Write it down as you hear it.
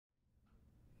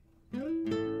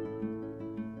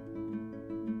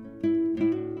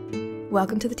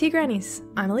Welcome to the Tea Grannies.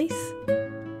 I'm Elise.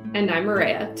 And I'm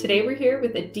Maria. Today we're here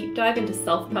with a deep dive into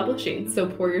self-publishing, so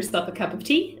pour yourself a cup of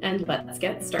tea and let's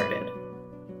get started.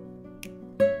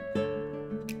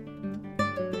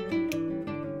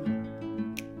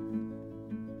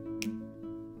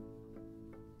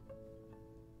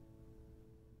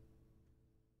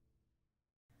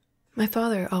 My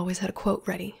father always had a quote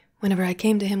ready whenever I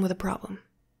came to him with a problem.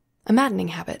 A maddening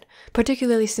habit,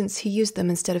 particularly since he used them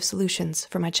instead of solutions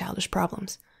for my childish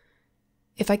problems.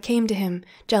 If I came to him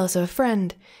jealous of a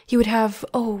friend, he would have,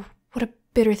 oh, what a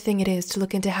bitter thing it is to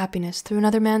look into happiness through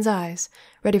another man's eyes,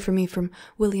 ready for me from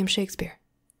William Shakespeare.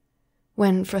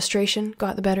 When frustration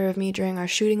got the better of me during our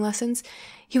shooting lessons,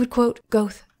 he would quote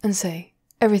Goethe and say,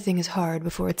 "Everything is hard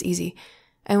before it's easy."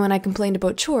 And when I complained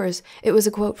about chores, it was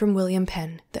a quote from William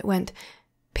Penn that went,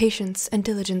 "Patience and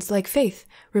diligence like faith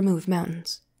remove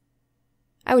mountains."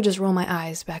 I would just roll my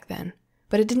eyes back then,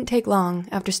 but it didn't take long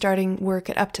after starting work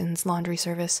at Upton's laundry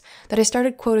service that I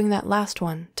started quoting that last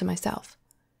one to myself.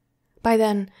 By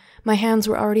then, my hands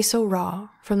were already so raw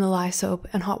from the lye soap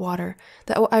and hot water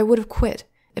that I would have quit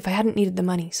if I hadn't needed the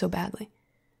money so badly.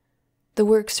 The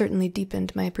work certainly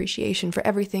deepened my appreciation for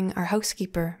everything our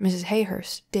housekeeper, Mrs.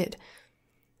 Hayhurst, did.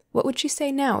 What would she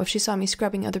say now if she saw me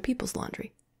scrubbing other people's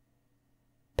laundry?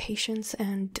 "Patience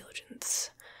and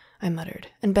diligence," I muttered,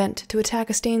 and bent to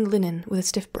attack a stained linen with a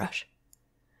stiff brush.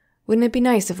 "Wouldn't it be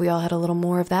nice if we all had a little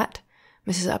more of that?"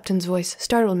 Mrs. Upton's voice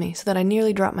startled me so that I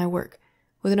nearly dropped my work.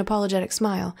 With an apologetic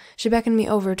smile, she beckoned me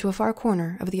over to a far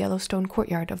corner of the Yellowstone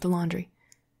courtyard of the laundry.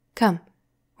 "Come,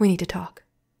 we need to talk."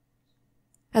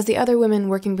 As the other women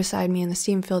working beside me in the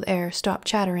steam-filled air stopped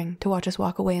chattering to watch us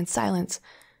walk away in silence,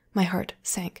 my heart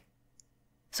sank.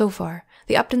 So far,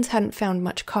 the Uptons hadn't found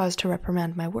much cause to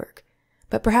reprimand my work,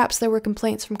 but perhaps there were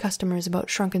complaints from customers about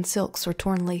shrunken silks or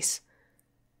torn lace.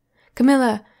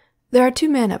 "Camilla, there are 2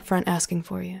 men up front asking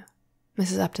for you,"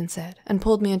 Mrs. Upton said, and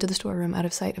pulled me into the storeroom out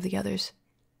of sight of the others.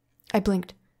 I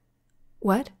blinked.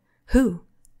 "What? Who?"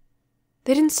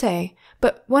 "They didn't say,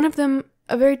 but one of them,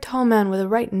 a very tall man with a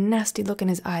right nasty look in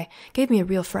his eye, gave me a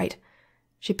real fright."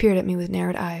 She peered at me with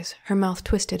narrowed eyes, her mouth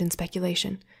twisted in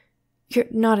speculation. "You're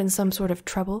not in some sort of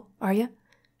trouble, are you?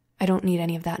 I don't need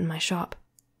any of that in my shop."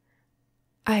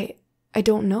 I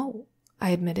don't know,"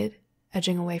 I admitted,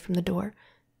 edging away from the door.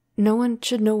 "No one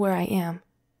should know where I am."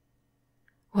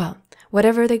 "Well,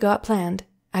 whatever they got planned,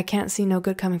 I can't see no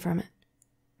good coming from it."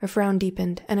 Her frown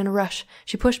deepened, and in a rush,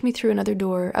 she pushed me through another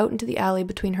door out into the alley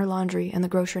between her laundry and the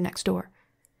grocer next door.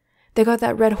 "They got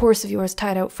that red horse of yours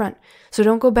tied out front, so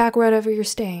don't go back wherever you're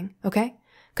staying, okay?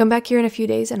 Come back here in a few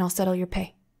days and I'll settle your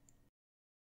pay."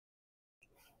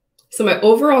 So my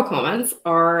overall comments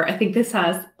are, I think this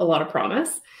has a lot of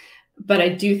promise, but I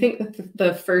do think that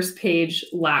the first page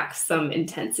lacks some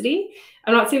intensity.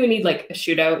 I'm not saying we need like a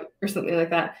shootout or something like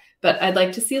that, but I'd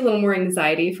like to see a little more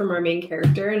anxiety from our main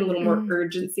character and a little more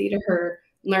urgency to her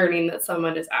learning that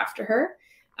someone is after her.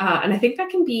 And I think that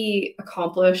can be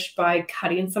accomplished by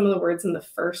cutting some of the words in the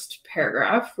first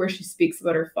paragraph where she speaks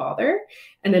about her father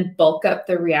and then bulk up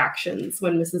the reactions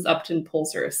when Mrs. Upton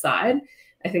pulls her aside.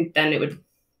 I think then it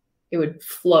would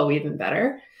flow even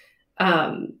better.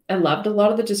 I loved a lot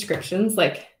of the descriptions,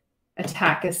 like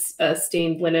attack a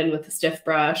stained linen with a stiff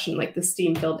brush and like the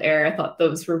steam-filled air. I thought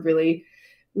those were really,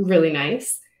 really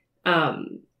nice.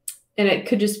 And it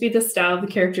could just be the style of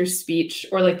the character's speech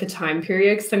or like the time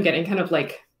period, because I'm getting kind of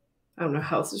like, I don't know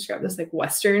how else to describe this, like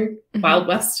Western, Wild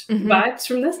West vibes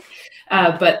from this.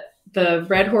 But the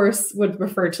red horse would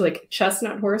refer to like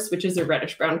chestnut horse, which is a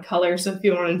reddish brown color. So if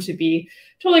you wanted to be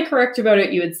totally correct about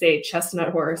it, you would say chestnut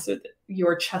horse or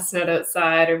your chestnut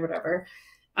outside or whatever.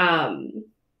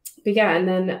 But yeah, and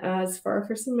then as far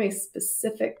for some of my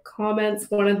specific comments,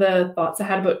 one of the thoughts I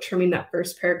had about trimming that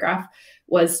first paragraph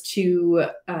was to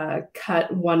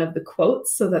cut one of the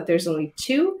quotes so that there's only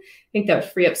 2. I think that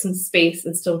would free up some space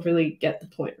and still really get the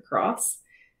point across.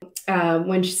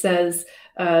 When she says,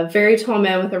 "A very tall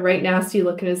man with a right nasty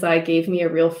look in his eye gave me a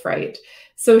real fright."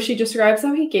 So she describes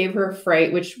how he gave her a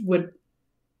fright, which would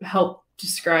help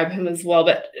describe him as well,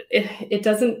 but it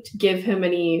doesn't give him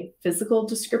any physical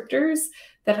descriptors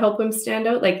that help him stand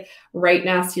out. Like right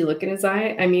nasty look in his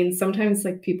eye. I mean, sometimes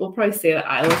like people probably say that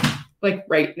I look like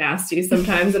right nasty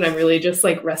sometimes, and I'm really just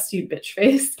like rusty bitch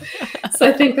face. So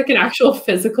I think like an actual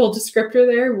physical descriptor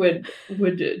there would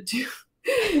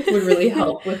really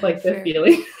help with like the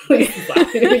feeling.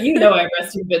 You know I'm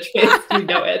rusty bitch face. You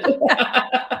know it.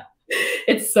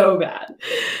 It's so bad.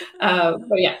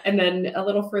 But yeah, and then a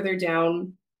little further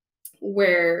down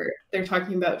where they're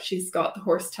talking about she's got the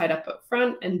horse tied up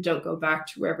front and don't go back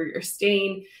to wherever you're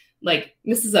staying. like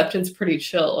Mrs. Upton's pretty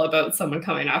chill about someone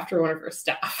coming after one of her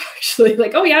staff, actually.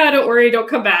 Like, oh yeah, don't worry, don't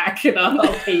come back, and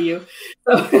I'll pay you.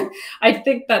 So I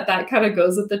think that kind of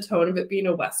goes with the tone of it being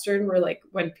a Western, where like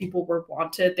when people were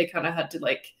wanted, they kind of had to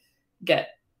like get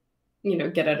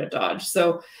out of Dodge.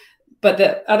 So, but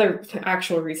the other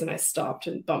actual reason I stopped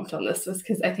and bumped on this was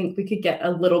because I think we could get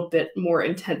a little bit more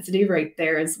intensity right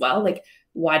there as well. Like,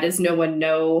 why does no one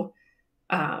know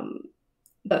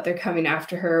that they're coming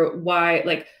after her?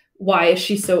 Why is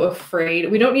she so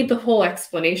afraid? We don't need the whole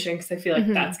explanation, because I feel like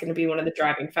that's going to be one of the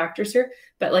driving factors here,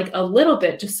 but like a little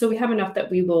bit, just so we have enough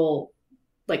that we will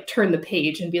like turn the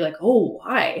page and be like, oh,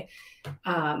 why?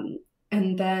 And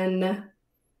then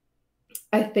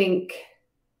I think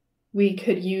we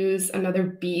could use another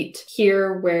beat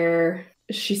here where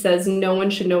she says, no one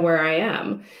should know where I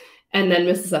am. And then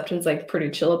Mrs. Upton's like pretty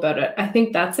chill about it. I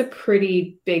think that's a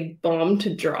pretty big bomb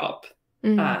to drop.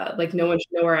 Like, no one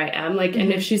should know where I am. Like,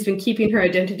 and if she's been keeping her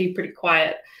identity pretty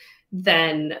quiet,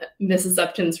 then Mrs.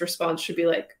 Upton's response should be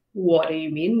like, what do you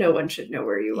mean no one should know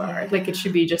where you are? Like, it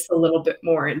should be just a little bit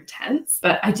more intense.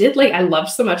 But I loved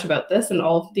so much about this, and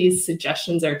all of these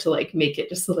suggestions are to like make it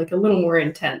just like a little more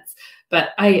intense.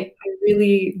 But I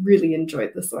really, really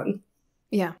enjoyed this one.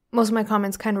 Yeah, most of my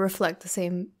comments kind of reflect the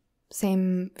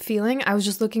same feeling. I was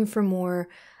just looking for more.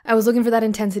 I was looking for that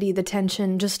intensity, the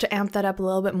tension, just to amp that up a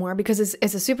little bit more, because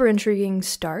it's a super intriguing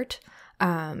start.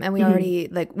 And we already,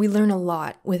 like, we learn a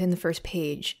lot within the first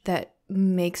page that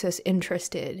makes us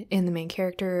interested in the main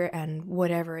character and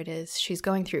whatever it is she's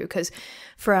going through. Because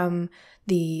from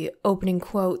the opening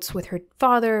quotes with her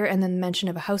father and then mention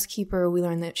of a housekeeper, we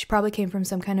learn that she probably came from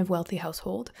some kind of wealthy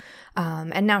household.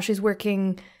 And now she's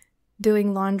working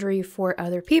doing laundry for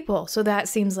other people. So that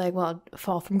seems like, well,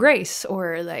 fall from grace,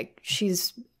 or like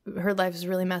her life is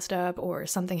really messed up, or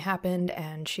something happened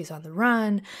and she's on the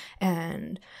run,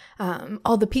 and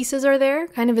all the pieces are there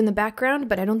kind of in the background,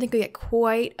 but I don't think we get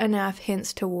quite enough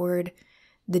hints toward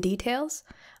the details.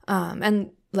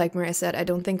 And like Maria said, I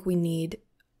don't think we need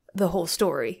the whole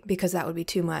story, because that would be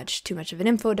too much of an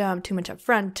info dump, too much up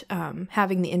front.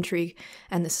 Having the intrigue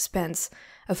and the suspense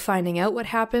of finding out what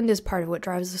happened is part of what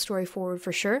drives the story forward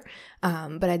for sure.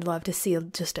 But I'd love to see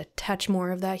just a touch more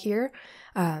of that here,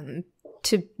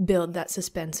 to build that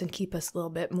suspense and keep us a little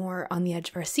bit more on the edge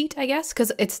of our seat, I guess,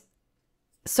 because it's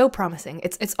so promising.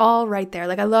 It's all right there.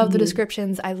 Like, I love the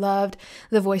descriptions. I loved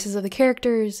the voices of the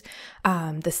characters,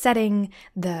 the setting,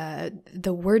 the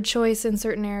word choice in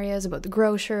certain areas about the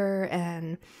grocer,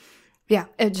 and yeah,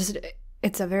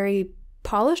 it's a very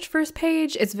polished first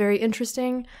page. It's very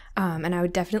interesting, and I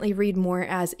would definitely read more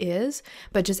as is,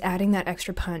 but just adding that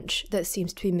extra punch that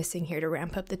seems to be missing here to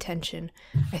ramp up the tension,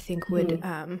 I think would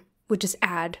just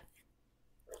add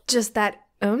just that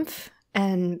oomph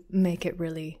and make it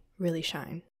really, really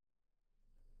shine.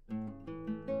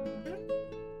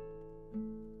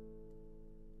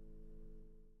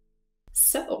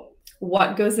 So,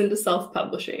 what goes into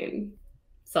self-publishing?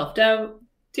 Self-doubt,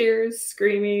 tears,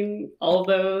 screaming, all of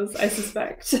those, I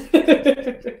suspect.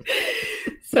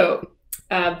 So,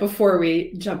 before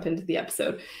we jump into the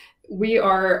episode, we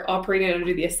are operating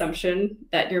under the assumption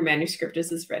that your manuscript is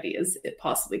as ready as it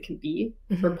possibly can be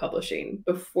for publishing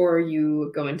before you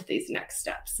go into these next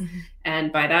steps.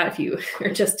 And by that, if you are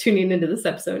just tuning into this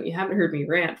episode and you haven't heard me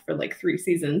rant for like 3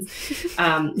 seasons,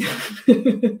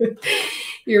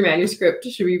 your manuscript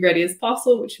should be ready as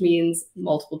possible, which means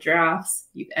multiple drafts.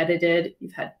 You've edited,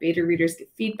 you've had beta readers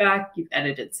get feedback, you've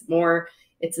edited some more.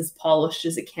 It's as polished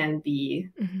as it can be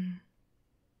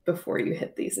before you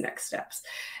hit these next steps.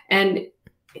 And,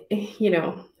 you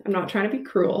know, I'm not trying to be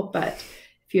cruel, but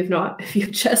if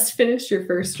you've just finished your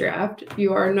first draft,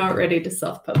 you are not ready to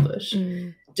self-publish.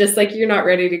 Just like you're not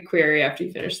ready to query after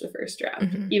you finish the first draft,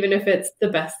 even if it's the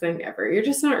best thing ever. You're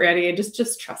just not ready. And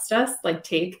just trust us. Like,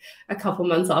 take a couple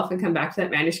months off and come back to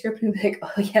that manuscript and be like,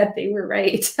 oh yeah, they were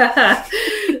right.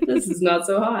 This is not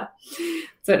so hot.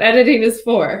 So what editing is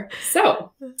for.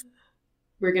 So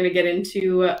we're going to get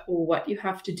into what you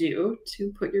have to do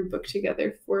to put your book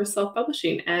together for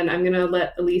self-publishing. And I'm going to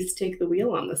let Elise take the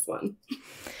wheel on this one.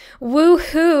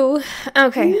 Woohoo!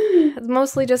 Okay,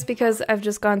 mostly just because I've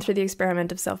just gone through the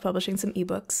experiment of self-publishing some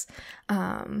ebooks.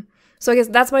 So I guess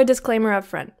that's my disclaimer up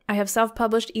front. I have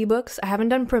self-published ebooks. I haven't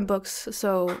done print books,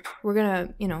 so we're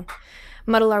going to,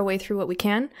 muddle our way through what we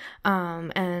can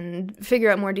and figure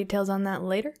out more details on that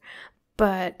later.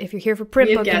 But if you're here for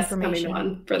print book information, coming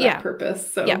on for that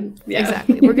purpose. So, yeah,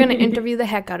 exactly. We're going to interview the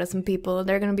heck out of some people.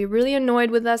 They're going to be really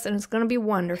annoyed with us, and it's going to be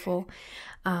wonderful.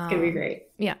 It's going to be great.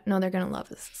 Yeah, no, they're going to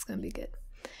love us. It's going to be good.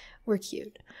 We're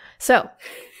cute. So,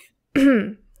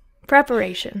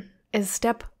 preparation is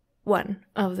step one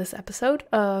of this episode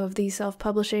of the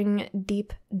self-publishing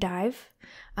deep dive.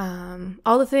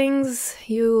 All the things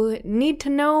you need to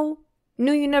know,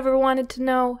 knew you never wanted to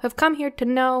know, have come here to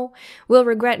know, will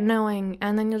regret knowing,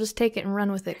 and then you'll just take it and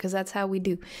run with it, because that's how we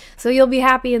do. So you'll be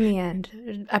happy in the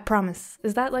end. I promise.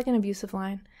 Is that like an abusive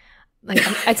line? Like,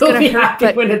 it's going to hurt,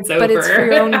 but it's for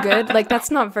your own good. Like, that's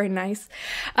not very nice.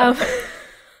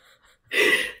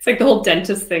 It's like the whole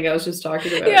dentist thing I was just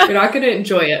talking about. Yeah. You're not going to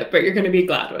enjoy it, but you're going to be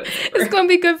glad when it's over. It's going to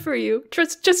be good for you.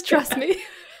 Just trust me.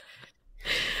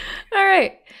 All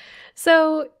right.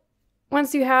 So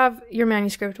once you have your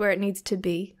manuscript where it needs to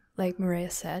be, like Maria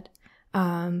said,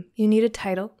 you need a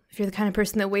title. If you're the kind of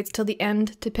person that waits till the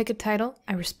end to pick a title,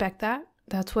 I respect that.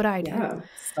 That's what I do. Yeah,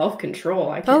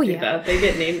 self-control. I can't do that. They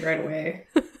get named right away.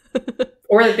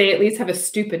 Or they at least have a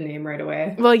stupid name right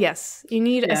away. Well, yes. You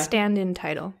need a stand-in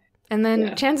title. And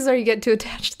then chances are you get too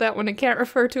attached to that one and can't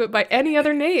refer to it by any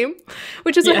other name,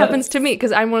 which is what happens to me,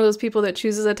 because I'm one of those people that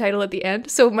chooses a title at the end.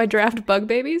 So my draft, Bug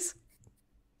Babies.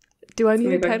 Do I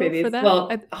need a title for that? Well,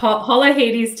 Hall of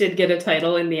Hades did get a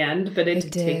title in the end, but it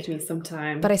did take me some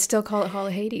time. But I still call it Hall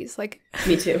of Hades. Like,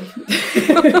 me too.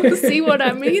 See what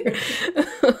I mean?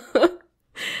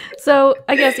 So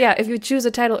I guess, if you choose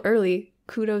a title early,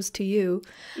 kudos to you.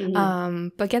 Mm-hmm.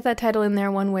 But get that title in there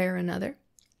one way or another.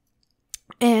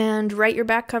 And write your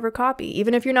back cover copy.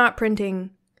 Even if you're not printing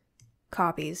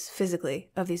copies physically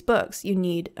of these books, you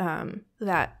need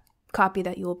that copy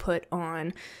that you will put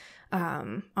on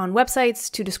websites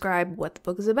to describe what the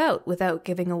book is about without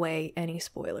giving away any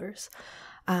spoilers.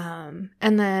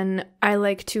 And then I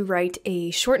like to write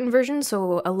a shortened version,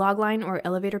 so a logline or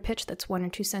elevator pitch that's 1 or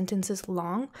 2 sentences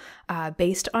long,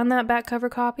 based on that back cover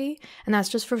copy. And that's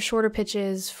just for shorter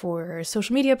pitches, for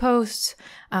social media posts,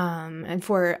 and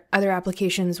for other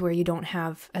applications where you don't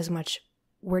have as much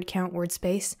word count, word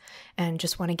space, and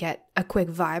just want to get a quick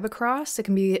vibe across. It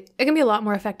can be a lot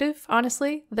more effective,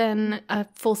 honestly, than a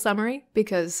full summary,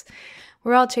 because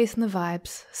we're all chasing the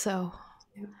vibes. So.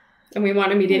 And we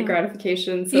want immediate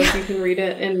gratification, so if you can read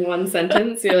it in one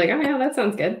sentence, you're like, oh yeah, that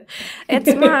sounds good.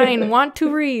 It's mine. Want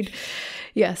to read.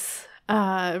 Yes.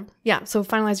 So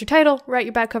finalize your title, write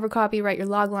your back cover copy, write your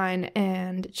logline,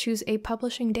 and choose a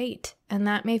publishing date. And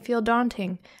that may feel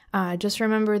daunting. Just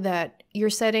remember that you're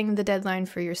setting the deadline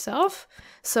for yourself.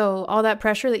 So all that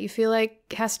pressure that you feel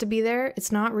like has to be there,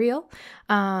 it's not real.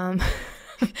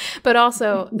 But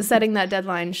also, setting that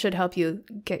deadline should help you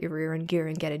get your rear in gear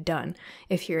and get it done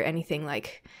if you're anything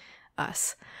like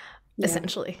us,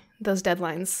 essentially. Those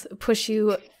deadlines push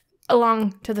you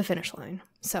along to the finish line.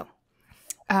 So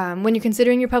when you're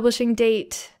considering your publishing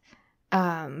date,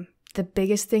 the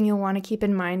biggest thing you'll want to keep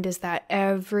in mind is that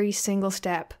every single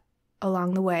step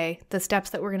along the way, the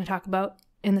steps that we're going to talk about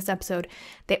in this episode,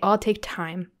 they all take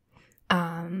time.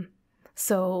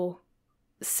 So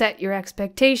set your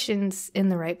expectations in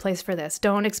the right place for this.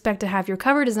 Don't expect to have your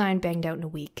cover design banged out in a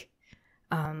week,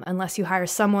 unless you hire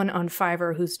someone on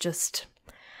Fiverr who's just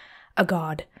a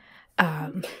god.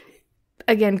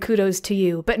 Again, kudos to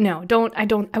you. But no,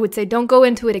 I would say don't go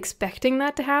into it expecting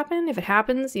that to happen. If it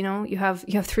happens, you have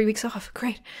 3 weeks off.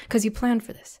 Great, because you planned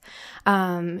for this.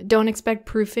 Don't expect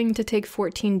proofing to take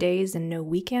 14 days and no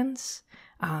weekends.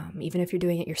 Even if you're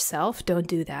doing it yourself, don't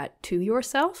do that to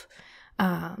yourself.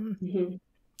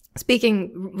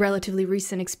 Speaking relatively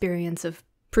recent experience of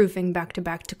proofing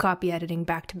back-to-back to copy editing,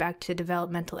 back-to-back to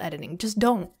developmental editing, just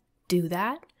don't do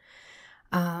that.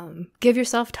 Give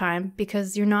yourself time,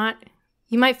 because you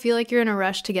might feel like you're in a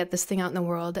rush to get this thing out in the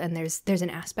world, and there's an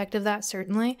aspect of that,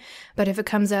 certainly. But if it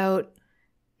comes out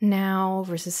now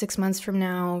versus 6 months from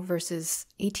now versus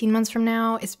 18 months from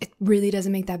now, it really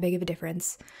doesn't make that big of a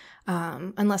difference,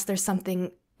 unless there's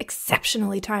something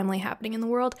exceptionally timely happening in the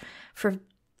world. For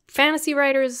fantasy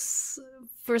writers,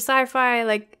 for sci-fi,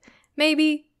 like,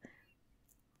 maybe,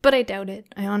 but I doubt it.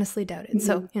 I honestly doubt it.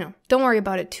 So, don't worry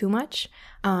about it too much,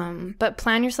 but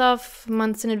plan yourself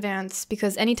months in advance,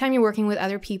 because anytime you're working with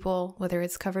other people, whether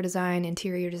it's cover design,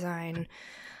 interior design,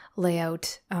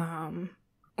 layout,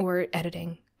 or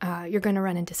editing, you're going to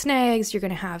run into snags, you're going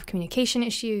to have communication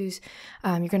issues,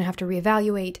 you're going to have to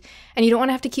reevaluate, and you don't want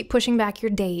to have to keep pushing back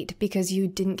your date because you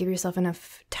didn't give yourself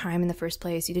enough time in the first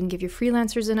place, you didn't give your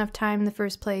freelancers enough time in the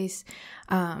first place.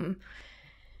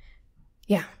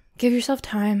 Give yourself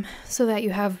time so that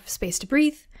you have space to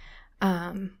breathe,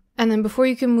 and then before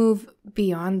you can move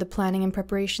beyond the planning and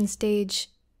preparation stage,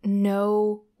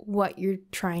 know what you're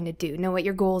trying to do, know what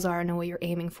your goals are, know what you're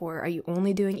aiming for. Are you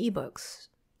only doing ebooks?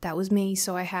 That was me,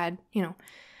 so I had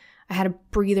a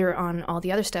breather on all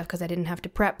the other stuff because I didn't have to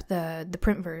prep the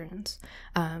print versions.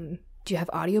 Do you have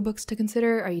audiobooks to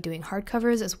consider? Are you doing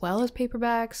hardcovers as well as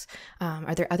paperbacks?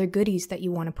 Are there other goodies that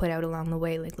you want to put out along the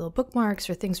way, like little bookmarks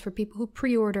or things for people who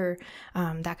pre-order?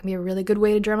 That can be a really good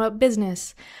way to drum up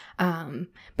business.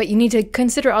 But you need to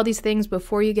consider all these things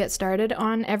before you get started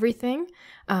on everything,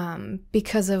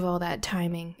 because of all that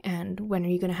timing. And when are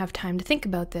you going to have time to think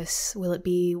about this? Will it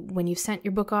be when you've sent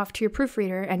your book off to your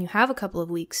proofreader and you have a couple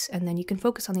of weeks, and then you can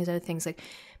focus on these other things? Like,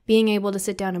 being able to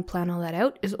sit down and plan all that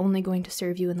out is only going to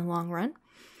serve you in the long run.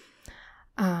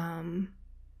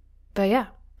 But yeah,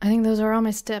 I think those are all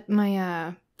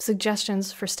my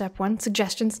suggestions for step 1.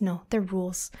 Suggestions? No, they're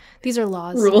rules. These are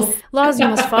laws. Rules. Laws you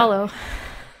must follow.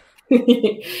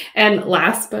 And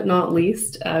last but not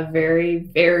least, a very,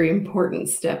 very important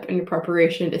step in your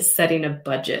preparation is setting a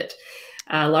budget.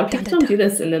 A lot of people don't do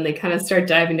this, and then they kind of start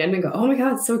diving in and go, oh my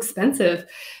God, it's so expensive.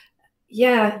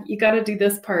 Yeah, you got to do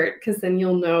this part, because then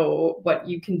you'll know what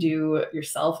you can do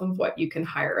yourself and what you can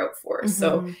hire out for.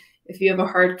 So if you have a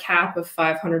hard cap of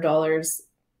 $500,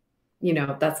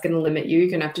 that's going to limit you. You're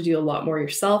going to have to do a lot more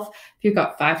yourself. If you've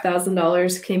got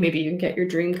 $5,000, okay, maybe you can get your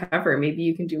dream cover. Maybe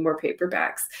you can do more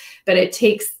paperbacks. But it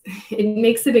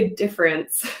makes a big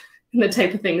difference in the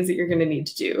type of things that you're going to need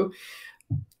to do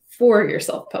for your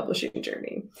self-publishing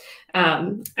journey.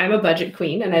 I'm a budget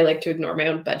queen, and I like to ignore my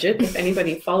own budget. If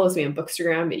anybody follows me on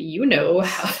Bookstagram, you know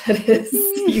how that is.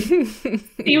 You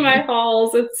see my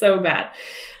hauls. It's so bad.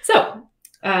 So,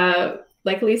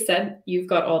 like Elise said, you've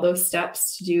got all those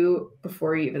steps to do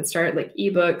before you even start, like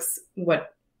ebooks. What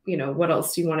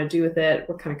else do you want to do with it?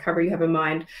 What kind of cover you have in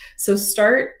mind? So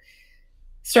start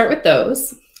with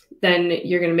those. Then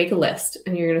you're going to make a list,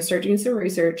 and you're going to start doing some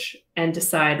research and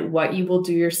decide what you will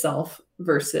do yourself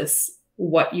versus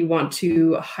what you want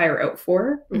to hire out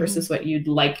for versus what you'd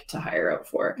like to hire out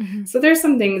for. So there's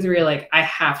some things where you're like, I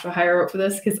have to hire out for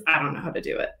this because I don't know how to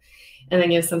do it. And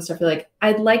then you have some stuff you're like,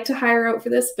 I'd like to hire out for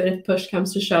this, but if push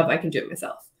comes to shove, I can do it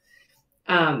myself.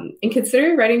 And consider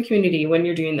your writing community when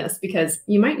you're doing this, because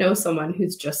you might know someone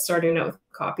who's just starting out with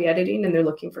copy editing and they're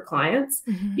looking for clients.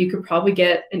 You could probably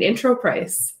get an intro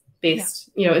price based,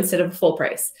 instead of a full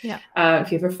price.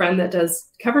 If you have a friend that does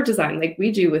cover design, like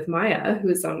we do with Maya,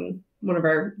 who's on one of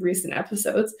our recent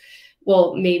episodes,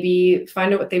 well, maybe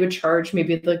find out what they would charge.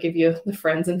 Maybe they'll give you the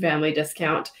friends and family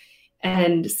discount,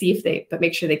 and see but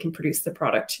make sure they can produce the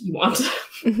product you want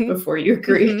before you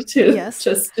agree to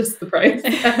just the price.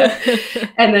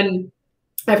 And then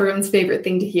everyone's favorite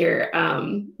thing to hear,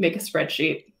 make a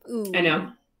spreadsheet. Ooh. I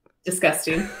know,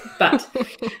 disgusting, but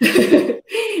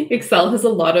Excel has a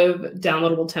lot of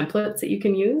downloadable templates that you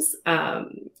can use.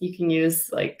 You can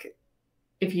use, like,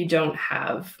 if you don't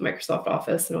have Microsoft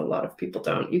Office, and a lot of people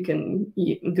don't,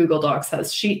 Google Docs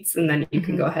has sheets, and then you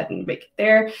can go ahead and make it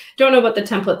there. Don't know about the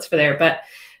templates for there, but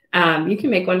you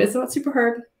can make one. It's not super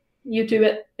hard. YouTube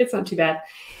it. It's not too bad.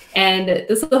 And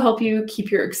this will help you keep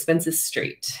your expenses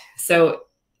straight. So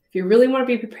if you really want to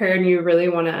be prepared and you really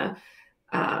want to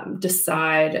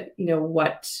decide,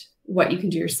 what you can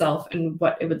do yourself and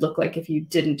what it would look like if you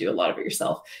didn't do a lot of it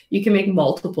yourself, you can make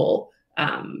multiple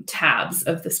tabs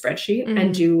of the spreadsheet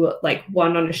and do like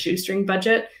one on a shoestring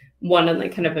budget, one on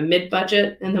like kind of a mid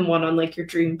budget, and then one on like your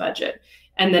dream budget.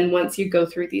 And then once you go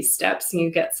through these steps and you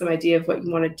get some idea of what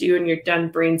you want to do, and you're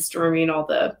done brainstorming all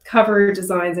the cover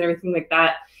designs and everything like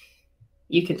that,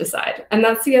 you can decide. And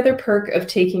that's the other perk of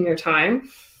taking your time.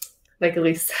 Like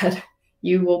Elise said,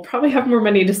 you will probably have more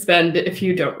money to spend if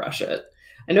you don't rush it.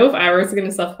 I know if I was going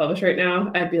to self-publish right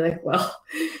now, I'd be like, well,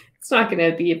 it's not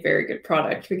going to be a very good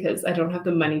product because I don't have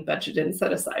the money budgeted and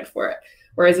set aside for it.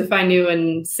 Whereas if I knew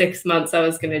in 6 months I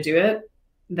was going to do it,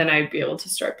 then I'd be able to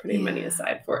start putting money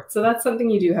aside for it. So that's something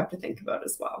you do have to think about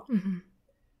as well.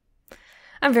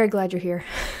 I'm very glad you're here.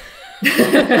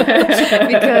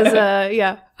 Because,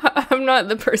 I'm not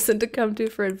the person to come to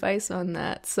for advice on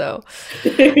that. So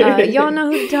y'all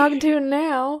know who to talk to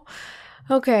now.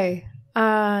 Okay.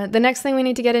 The next thing we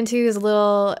need to get into is a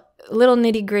little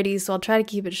nitty gritty, so I'll try to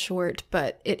keep it short,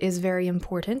 but it is very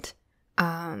important.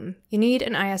 You need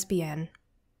an ISBN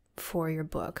for your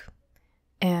book.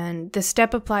 And this is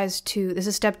step 2,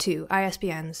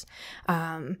 ISBNs.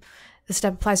 This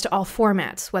step applies to all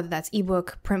formats, whether that's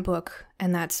ebook, print book,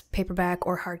 and that's paperback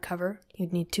or hardcover.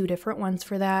 You'd need 2 different ones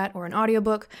for that, or an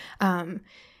audiobook.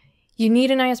 You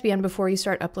need an ISBN before you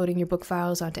start uploading your book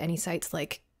files onto any sites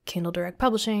like Kindle Direct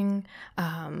Publishing,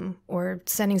 or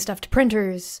sending stuff to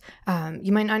printers.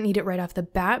 You might not need it right off the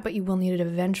bat, but you will need it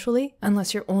eventually,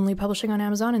 unless you're only publishing on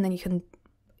Amazon, and then you can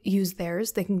use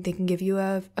theirs. They can give you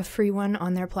a free one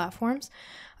on their platforms.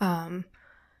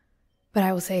 But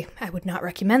I will say I would not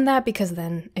recommend that, because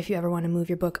then if you ever want to move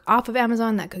your book off of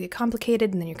Amazon, that could get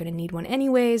complicated, and then you're going to need one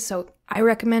anyways. So I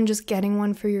recommend just getting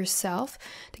one for yourself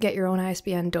to get your own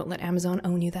ISBN. Don't let Amazon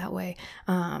own you that way.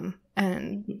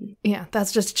 And yeah,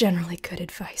 that's just generally good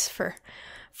advice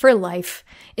for life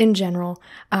in general.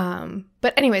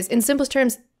 But anyways, in simplest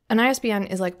terms, an ISBN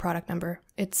is like product number.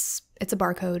 It's a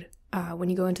barcode. When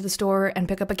you go into the store and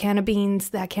pick up a can of beans,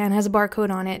 that can has a barcode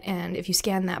on it, and if you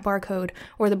scan that barcode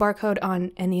or the barcode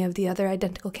on any of the other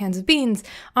identical cans of beans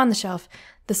on the shelf,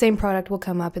 the same product will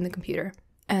come up in the computer.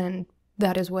 And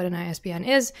that is what an ISBN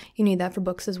is. You need that for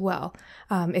books as well.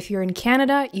 If you're in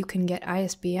Canada, you can get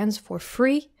ISBNs for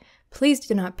free. Please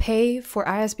do not pay for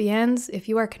ISBNs if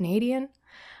you are Canadian.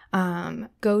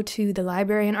 Go to the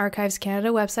Library and Archives Canada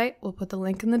website. We'll put the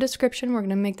link in the description. We're going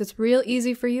to make this real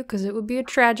easy for you, because it would be a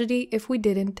tragedy if we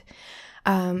didn't.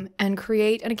 And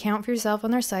create an account for yourself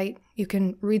on their site. You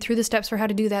can read through the steps for how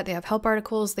to do that. They have help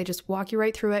articles. They just walk you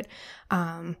right through it.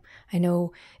 I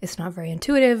know it's not very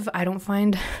intuitive. I don't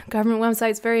find government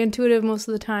websites very intuitive most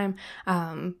of the time.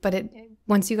 But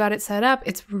once you got it set up,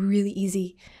 it's really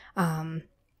easy,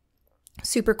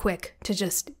 super quick to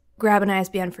just grab an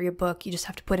ISBN for your book. You just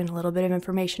have to put in a little bit of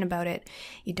information about it.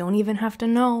 You don't even have to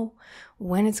know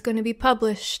when it's going to be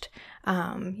published.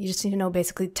 You just need to know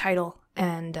basically title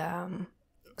and a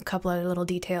couple other little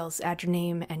details. Add your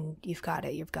name and you've got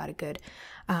it. You've got it good.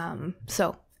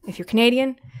 So if you're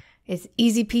Canadian, it's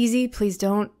easy peasy. Please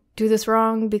don't do this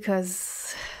wrong,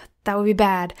 because that would be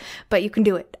bad, but you can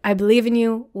do it. I believe in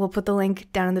you. We'll put the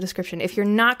link down in the description. If you're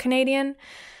not Canadian,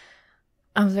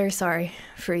 I'm very sorry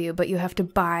for you, but you have to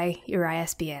buy your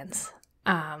ISBNs.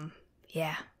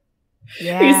 Yeah.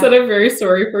 You said I'm very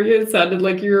sorry for you. It sounded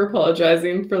like you were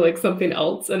apologizing for like something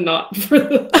else and not for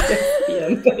the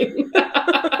ISBN thing.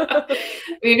 I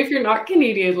mean, if you're not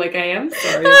Canadian, like I am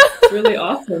sorry. It's really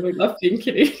awesome. We love being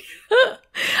Canadian.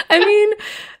 I mean,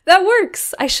 that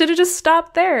works. I should have just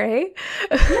stopped there, eh?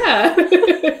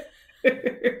 Yeah.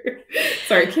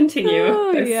 Sorry,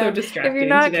 continue. That's yeah. so distracting. If you're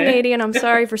not today. Canadian, I'm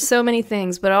sorry for so many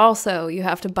things, but also you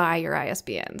have to buy your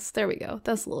ISBNs. There we go.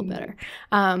 That's a little better.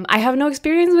 I have no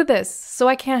experience with this, so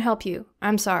I can't help you.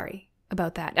 I'm sorry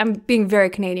about that. I'm being very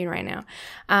Canadian right now.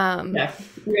 Yeah,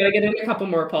 we gotta get in a couple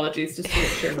more apologies just to make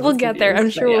sure. We'll get there. I'm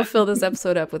sure we'll fill this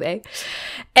episode up with A.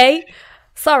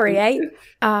 Sorry,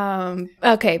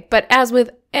 okay, but as with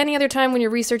any other time when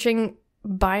you're researching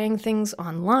buying things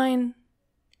online,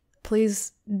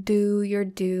 please do your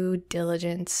due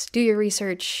diligence. Do your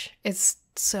research. It's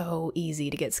so easy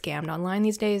to get scammed online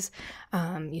these days.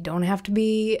 You don't have to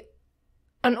be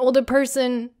an older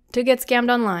person to get scammed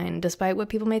online, despite what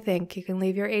people may think. You can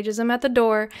leave your ageism at the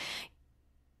door.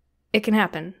 It can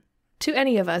happen to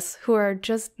any of us who are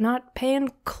just not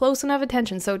paying close enough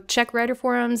attention. So check writer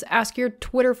forums, ask your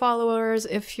Twitter followers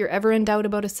if you're ever in doubt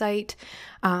about a site.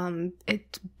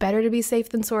 It's better to be safe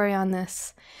than sorry on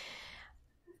this.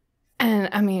 And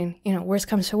I mean, worst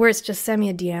comes to worst, just send me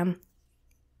a DM.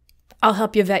 I'll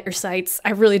help you vet your sites. I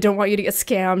really don't want you to get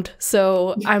scammed,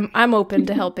 so I'm open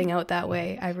to helping out that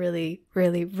way. I really,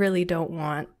 really, really don't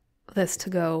want this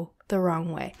to go the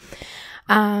wrong way.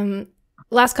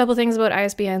 Last couple things about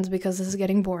ISBNs, because this is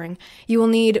getting boring. You will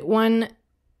need one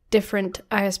different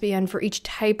ISBN for each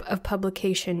type of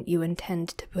publication you intend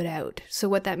to put out. So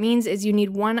what that means is you need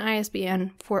one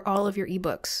ISBN for all of your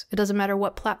ebooks. It doesn't matter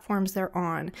what platforms they're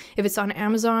on. If it's on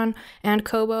Amazon and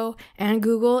Kobo and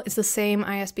Google, it's the same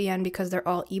ISBN because they're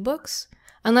all ebooks.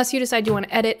 Unless you decide you want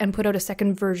to edit and put out a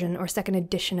second version or second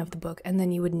edition of the book, and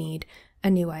then you would need a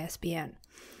new ISBN.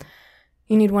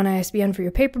 You need one ISBN for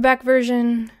your paperback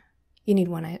version. You need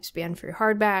one ISBN for your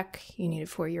hardback. You need it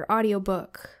for your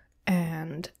audiobook.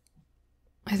 And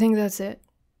I think that's it.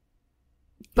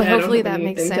 But hopefully that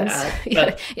makes sense.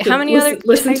 Add, How many other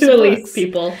listen to Elise,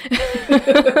 people.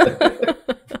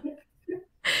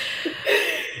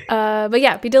 But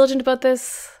yeah, be diligent about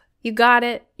this. You got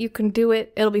it. You can do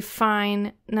it. It'll be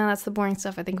fine. Now that's the boring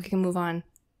stuff. I think we can move on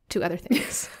to other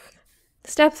things.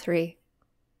 Step 3.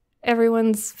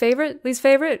 Everyone's least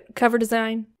favorite, cover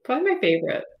design. Probably my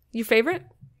favorite. Your favorite?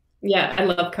 Yeah, I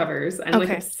love covers. I'm like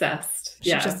obsessed.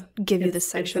 Should just give you this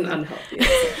section. It's an unhealthy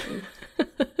section.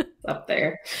 It's up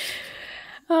there.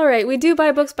 All right, we do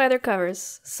buy books by their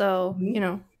covers, so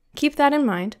keep that in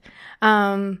mind.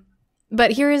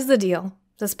 But here is the deal.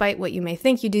 Despite what you may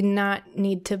think, you do not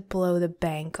need to blow the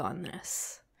bank on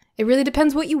this. It really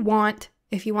depends what you want.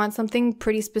 If you want something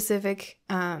pretty specific,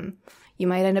 you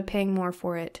might end up paying more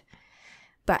for it.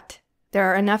 But there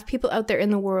are enough people out there in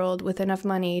the world with enough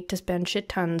money to spend shit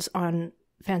tons on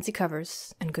fancy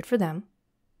covers, and good for them.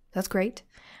 That's great.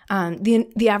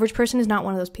 The average person is not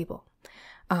one of those people.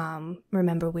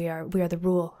 Remember, we are the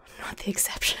rule, not the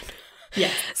exception.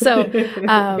 Yes. So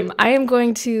I am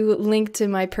going to link to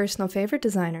my personal favorite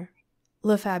designer,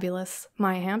 La Fabulous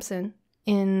Maya Hampson,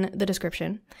 in the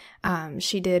description.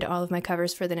 She did all of my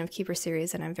covers for the Nymph Keeper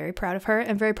series, and I'm very proud of her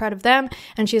and very proud of them,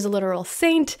 and she's a literal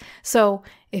saint. So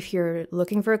if you're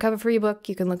looking for a cover for your book,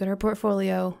 you can look at her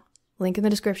portfolio, link in the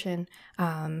description,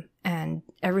 and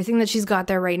everything that she's got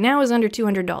there right now is under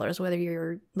 $200, whether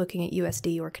you're looking at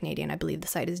USD or Canadian. I believe the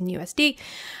site is in USD.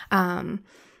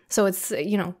 So it's,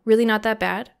 really not that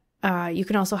bad. You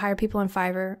can also hire people on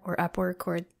Fiverr or Upwork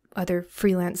or other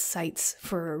freelance sites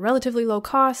for relatively low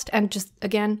cost, and just,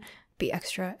 again, be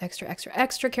extra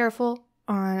careful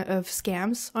of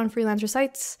scams on freelancer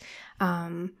sites.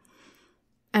 And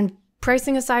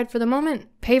pricing aside for the moment,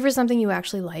 pay for something you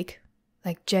actually like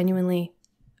genuinely.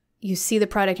 You see the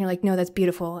product and you're like, no, that's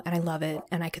beautiful and I love it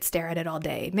and I could stare at it all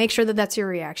day. Make sure that that's your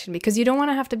reaction, because you don't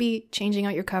want to have to be changing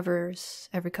out your covers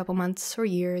every couple months or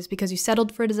years because you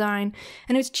settled for a design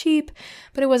and it was cheap,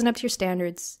 but it wasn't up to your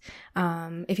standards.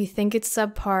 If you think it's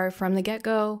subpar from the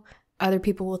get-go, other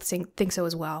people will think so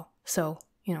as well. So,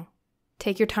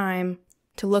 take your time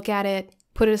to look at it,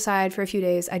 put it aside for a few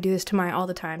days. I do this to Maya all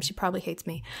the time. She probably hates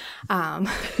me.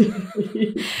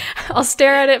 I'll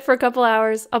stare at it for a couple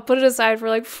hours. I'll put it aside for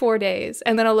like 4 days,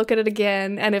 and then I'll look at it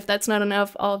again. And if that's not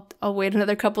enough, I'll wait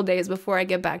another couple days before I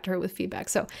get back to her with feedback.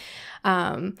 So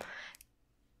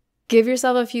give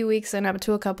yourself a few weeks and up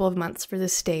to a couple of months for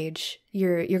this stage.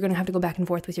 You're going to have to go back and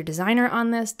forth with your designer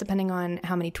on this, depending on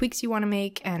how many tweaks you want to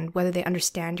make and whether they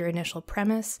understand your initial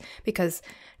premise, because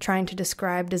trying to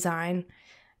describe design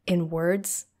in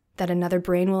words that another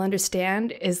brain will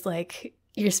understand is like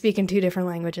you're speaking two different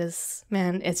languages,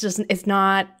 man.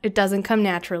 It doesn't come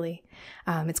naturally.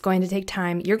 It's going to take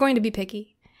time. You're going to be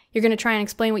picky. You're going to try and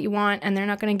explain what you want, and they're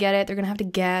not going to get it. They're going to have to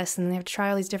guess, and they have to try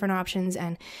all these different options.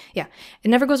 And yeah, it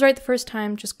never goes right the first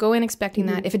time. Just go in expecting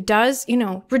that. If it does,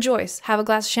 rejoice. Have a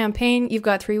glass of champagne. You've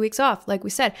got 3 weeks off. Like we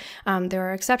said, there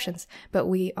are exceptions, but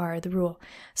we are the rule.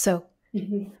 So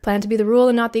plan to be the rule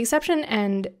and not the exception,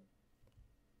 and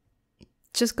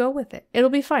just go with it. It'll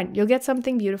be fine. You'll get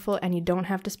something beautiful, and you don't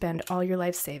have to spend all your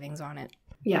life savings on it.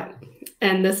 Yeah.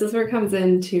 And this is where it comes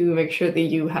in to make sure that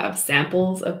you have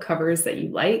samples of covers that you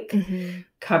like,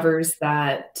 covers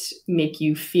that make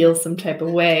you feel some type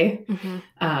of way,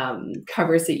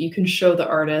 covers that you can show the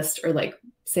artist, or like,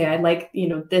 say, I like,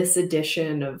 this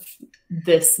edition of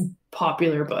this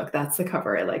popular book. That's the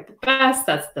cover I like the best.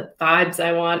 That's the vibes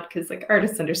I want, because like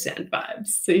artists understand vibes.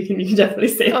 So you can definitely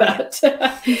say that.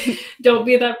 Don't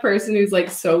be that person who's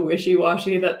like so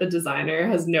wishy-washy that the designer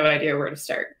has no idea where to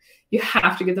start. You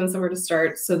have to give them somewhere to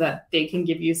start so that they can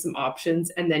give you some options,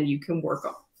 and then you can work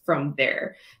from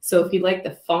there. So if you like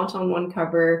the font on one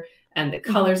cover and the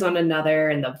colors on another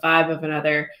and the vibe of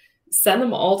another, send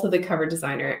them all to the cover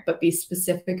designer, but be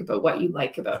specific about what you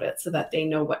like about it so that they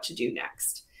know what to do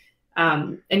next.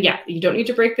 And yeah, you don't need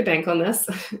to break the bank on this,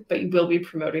 but you will be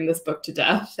promoting this book to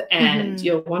death, and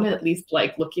you'll want to at least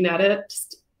like looking at it.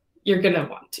 You're going to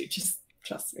want to, just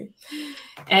trust me.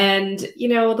 And,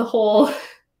 the whole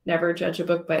never judge a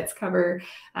book by its cover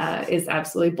is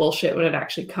absolutely bullshit when it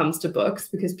actually comes to books,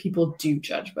 because people do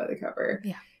judge by the cover.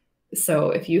 Yeah. So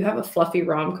if you have a fluffy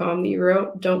rom-com that you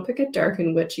wrote, don't pick a dark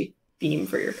and witchy theme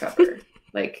for your cover.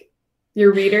 Like,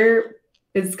 your reader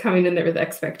is coming in there with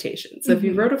expectations. So if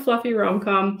you wrote a fluffy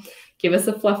rom-com, give us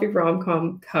a fluffy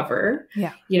rom-com cover.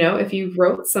 Yeah. If you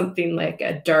wrote something like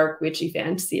a dark witchy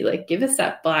fantasy, like give us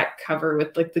that black cover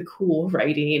with like the cool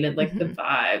writing and like the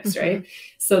vibes, right?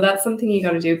 So that's something you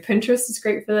got to do. Pinterest is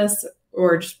great for this,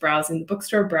 or just browsing the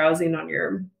bookstore, browsing on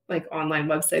your like online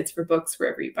websites for books,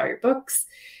 wherever you buy your books.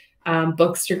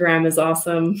 Bookstagram is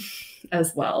awesome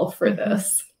as well for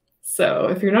this. So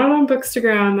if you're not on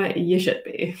Bookstagram, you should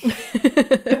be.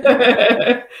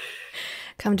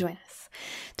 Come join us.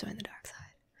 Join the dark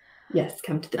side. Yes,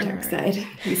 come to the dark side.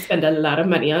 We spend a lot of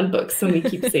money on books, and we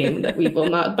keep saying that we will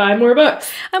not buy more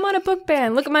books. I'm on a book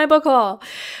ban. Look at my book haul.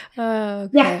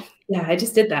 Okay. Yeah, I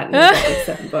just did that, and I got like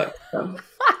 7 books. So.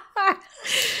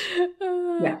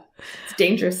 Yeah, it's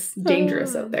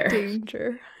dangerous out there.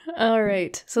 Danger. All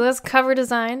right, so that's cover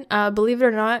design. Believe it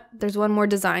or not, there's one more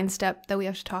design step that we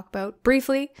have to talk about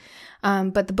briefly,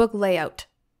 but the book layout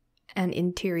and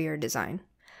interior design.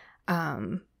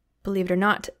 Believe it or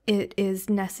not, it is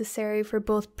necessary for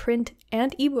both print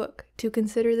and ebook to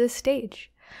consider this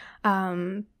stage.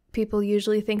 People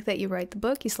usually think that you write the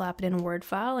book, you slap it in a Word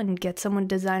file, and get someone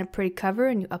to design a pretty cover,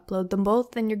 and you upload them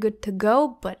both, and you're good to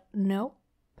go. But no.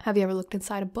 Have you ever looked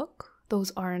inside a book?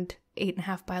 Those aren't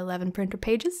 8.5 by 11 printer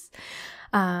pages.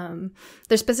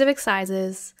 There's specific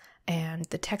sizes and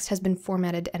the text has been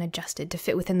formatted and adjusted to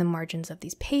fit within the margins of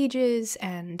these pages,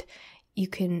 and you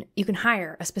can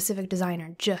hire a specific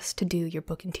designer just to do your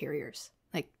book interiors.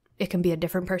 Like, it can be a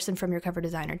different person from your cover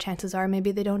designer. Chances are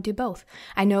maybe they don't do both.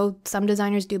 I know some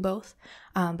designers do both,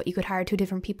 but you could hire 2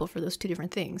 different people for those 2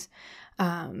 different things.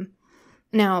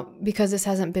 Now, because this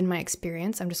hasn't been my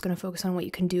experience, I'm just going to focus on what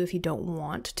you can do if you don't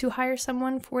want to hire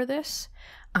someone for this.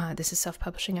 This is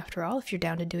self-publishing after all. If you're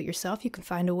down to do it yourself, you can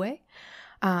find a way.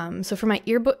 So for my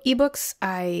ebooks,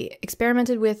 I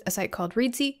experimented with a site called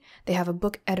Reedsy. They have a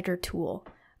book editor tool.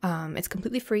 It's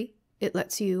completely free. It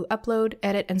lets you upload,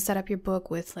 edit, and set up your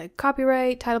book with like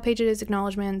copyright, title pages,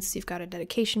 acknowledgements. You've got a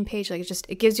dedication page. Like,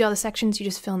 it gives you all the sections. You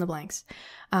just fill in the blanks.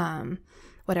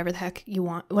 Whatever the heck you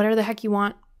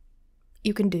want,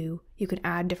 you can do. You can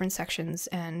add different sections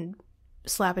and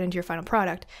slap it into your final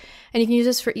product. And you can use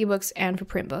this for ebooks and for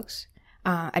print books.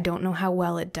 I don't know how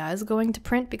well it does going to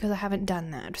print because I haven't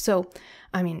done that. So,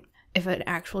 I mean, if an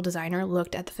actual designer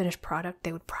looked at the finished product,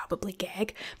 they would probably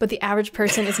gag, but the average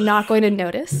person is not going to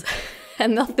notice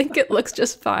and they'll think it looks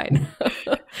just fine.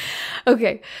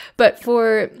 Okay, but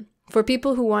for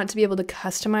people who want to be able to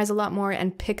customize a lot more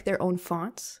and pick their own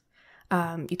fonts,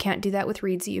 you can't do that with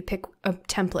Reedsy. You pick a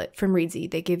template from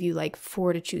Reedsy. They give you like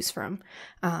 4 to choose from.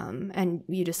 And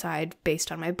you decide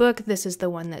based on my book, this is the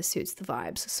one that suits the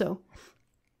vibes. So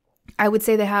I would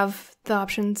say they have the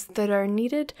options that are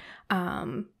needed.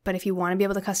 But if you want to be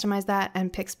able to customize that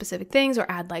and pick specific things or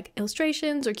add like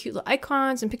illustrations or cute little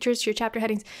icons and pictures to your chapter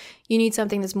headings, you need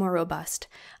something that's more robust.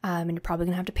 And you're probably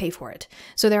going to have to pay for it.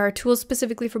 So there are tools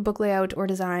specifically for book layout or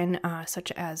design,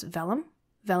 such as Vellum.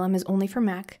 Vellum is only for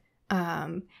Mac.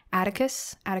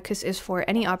 Atticus is for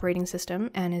any operating system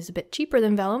and is a bit cheaper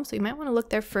than Vellum, so you might want to look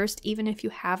there first even if you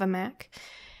have a Mac.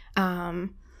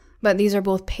 But these are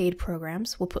both paid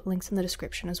programs. We'll put links in the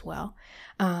description as well.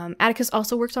 Atticus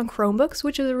also works on Chromebooks,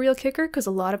 which is a real kicker because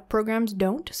a lot of programs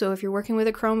don't. So if you're working with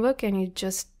a Chromebook and you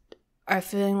just are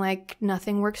feeling like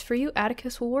nothing works for you,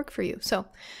 Atticus will work for you. So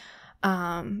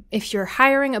if you're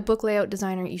hiring a book layout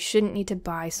designer, you shouldn't need to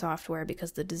buy software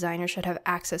because the designer should have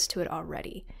access to it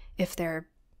already if they're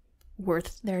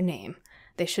worth their name.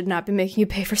 They should not be making you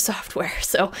pay for software,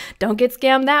 so don't get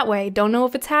scammed that way. Don't know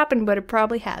if it's happened, but it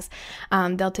probably has.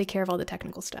 They'll take care of all the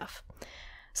technical stuff.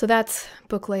 So that's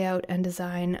book layout and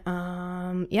design.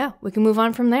 Yeah, we can move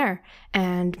on from there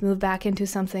and move back into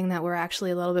something that we're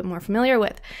actually a little bit more familiar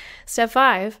with. Step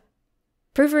 5,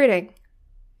 proofreading.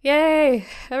 Yay!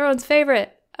 Everyone's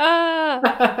favorite. Oh,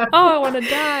 I want to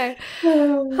die.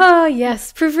 Oh,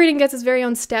 yes. Proofreading gets its very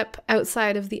own step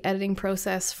outside of the editing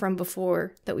process from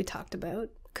before that we talked about,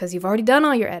 because you've already done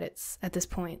all your edits at this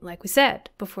point, like we said,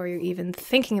 before you're even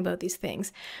thinking about these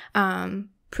things.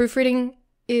 Proofreading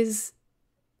is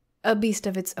a beast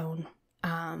of its own.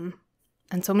 And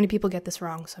so many people get this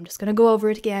wrong, so I'm just going to go over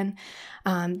it again.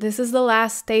 This is the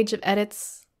last stage of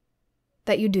edits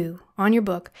that you do on your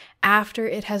book after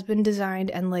it has been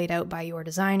designed and laid out by your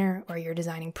designer or your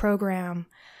designing program.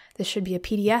 This should be a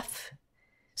PDF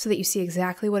so that you see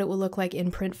exactly what it will look like in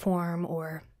print form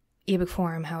or ebook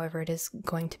form, however it is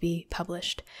going to be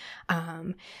published.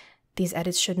 These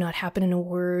edits should not happen in a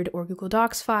Word or Google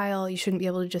Docs file. You shouldn't be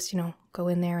able to just, go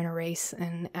in there and erase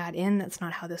and add in. That's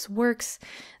not how this works.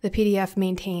 The PDF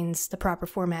maintains the proper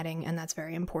formatting, and that's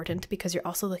very important because you're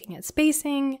also looking at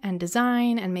spacing and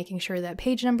design and making sure that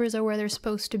page numbers are where they're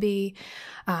supposed to be.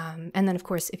 And then, of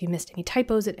course, if you missed any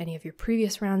typos at any of your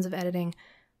previous rounds of editing,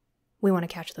 we want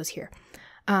to catch those here.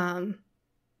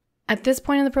 At this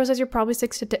point in the process, you're probably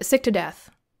sick to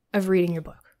death of reading your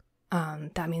book.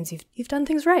 That means you've done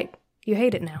things right. You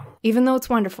hate it now, even though it's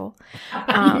wonderful.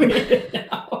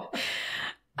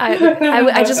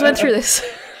 I just went through this.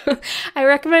 I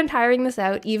recommend hiring this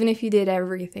out, even if you did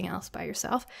everything else by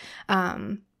yourself,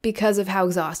 because of how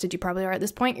exhausted you probably are at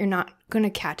this point. You're not going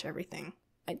to catch everything.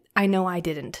 I know I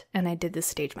didn't, and I did this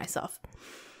stage myself.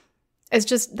 That's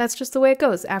just the way it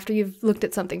goes after you've looked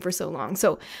at something for so long.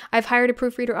 So I've hired a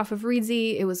proofreader off of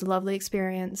Reedsy. It was a lovely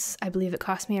experience. I believe it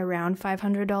cost me around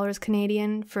 $500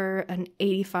 Canadian for an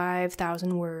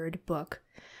 85,000 word book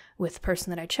with the person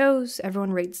that I chose.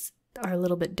 Everyone rates are a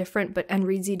little bit different, and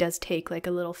Reedsy does take like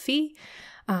a little fee,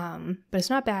 but it's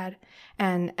not bad.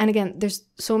 And again, there's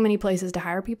so many places to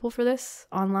hire people for this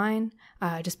online.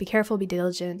 Just be careful, be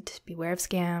diligent, beware of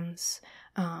scams.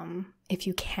 If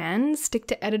you can, stick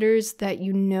to editors that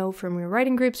you know from your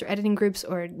writing groups or editing groups,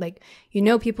 or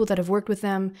people that have worked with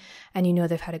them and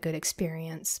they've had a good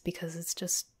experience, because it's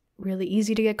just really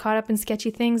easy to get caught up in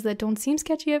sketchy things that don't seem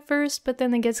sketchy at first, but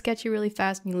then they get sketchy really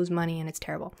fast and you lose money and it's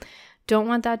terrible. Don't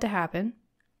want that to happen.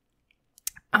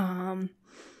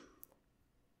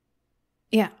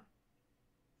 Yeah.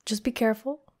 just be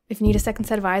careful. If you need a second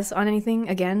set of eyes on anything,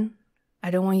 again,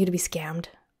 I don't want you to be scammed.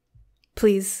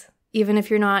 Please, even if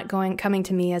you're not coming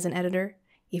to me as an editor,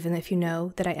 even if you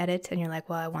know that I edit and you're like,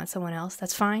 well, I want someone else,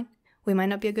 that's fine. We might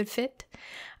not be a good fit.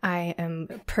 I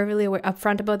am perfectly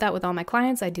upfront about that with all my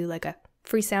clients. I do like a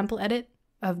free sample edit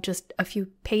of just a few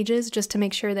pages just to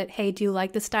make sure that, hey, do you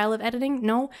like this style of editing?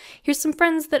 No, here's some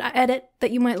friends that I edit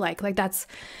that you might like. Like that's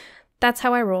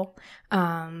how I roll.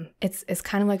 It's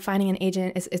kind of like finding an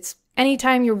agent. It's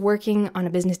anytime you're working on a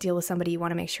business deal with somebody, you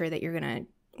want to make sure that you're going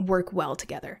to work well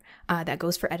together. That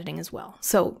goes for editing as well.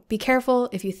 So be careful.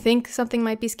 If you think something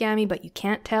might be scammy, but you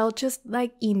can't tell, just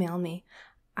like email me.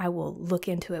 I will look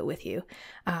into it with you.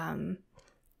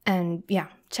 And yeah,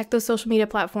 check those social media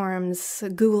platforms,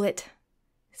 Google it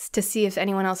to see if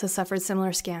anyone else has suffered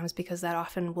similar scams, because that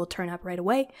often will turn up right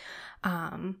away.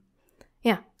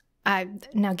 Yeah,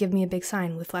 now give me a big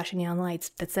sign with flashing neon lights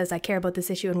that says I care about this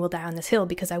issue and will die on this hill,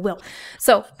 because I will.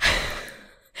 So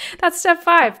that's step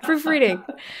 5, proofreading.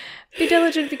 Be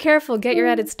diligent, be careful, get your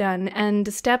edits done.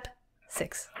 And step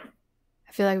 6.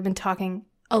 I feel like I've been talking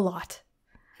a lot.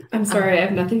 I'm sorry, I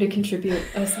have nothing to contribute.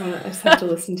 I just have to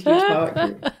listen to you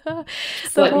talk.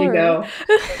 Just let you go.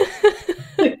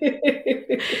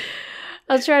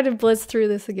 I'll try to blitz through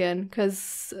this again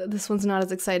because this one's not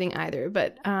as exciting either.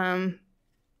 But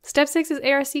step 6 is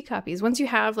ARC copies. Once you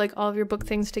have like all of your book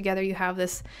things together, you have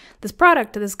this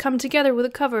product that's come together with a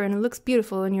cover and it looks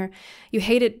beautiful, and you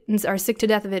hate it and are sick to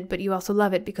death of it, but you also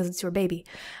love it because it's your baby.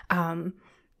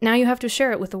 Now you have to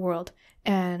share it with the world.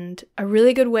 And a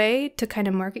really good way to kind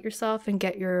of market yourself and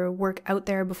get your work out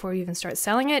there before you even start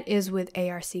selling it is with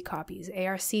ARC copies.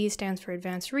 ARC stands for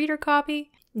Advanced Reader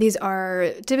Copy. These are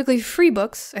typically free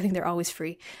books, I think they're always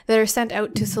free, that are sent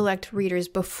out to select readers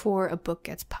before a book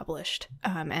gets published.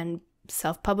 And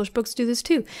self-published books do this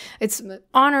too. It's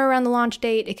on or around the launch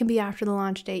date. It can be after the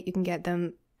launch date. You can get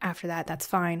them after that. That's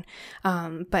fine.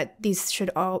 But these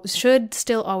should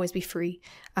still always be free.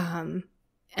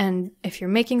 And if you're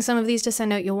making some of these to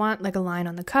send out, you'll want like a line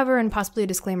on the cover and possibly a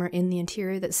disclaimer in the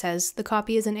interior that says the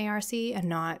copy is an ARC and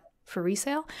not for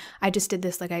resale. I just did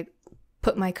this, like I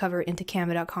put my cover into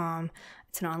canva.com.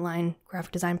 It's an online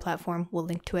graphic design platform. We'll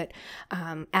link to it.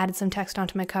 Added some text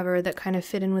onto my cover that kind of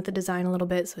fit in with the design a little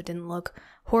bit so it didn't look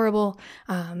horrible.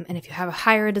 And if you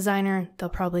hire a designer, they'll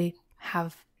probably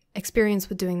have experience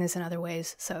with doing this in other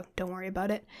ways, so don't worry about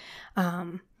it.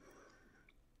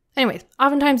 Anyways,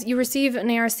 oftentimes you receive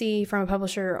an ARC from a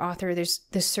publisher or author. There's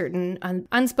this certain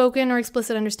unspoken or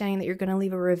explicit understanding that you're going to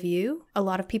leave a review. A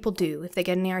lot of people do. If they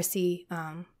get an ARC, they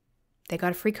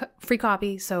got a free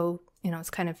copy, so it's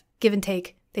kind of give and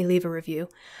take. They leave a review.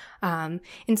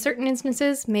 In certain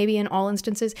instances, maybe in all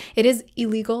instances, it is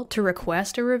illegal to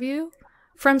request a review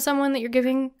from someone that you're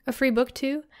giving a free book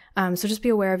to. So just be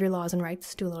aware of your laws and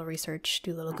rights. Do a little research,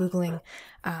 do a little Googling.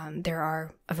 There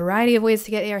are a variety of ways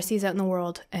to get ARCs out in the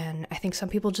world, and I think some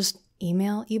people just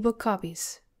email ebook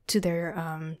copies to their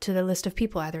list of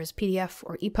people, either as PDF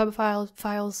or EPUB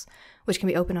files, which can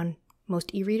be open on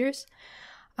most e-readers.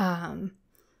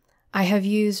 I have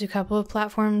used a couple of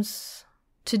platforms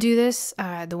to do this.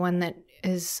 The one that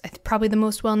is probably the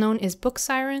most well-known is Book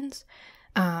Sirens.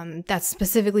 That's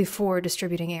specifically for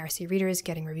distributing ARC readers,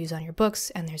 getting reviews on your books,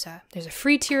 and there's a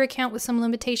free tier account with some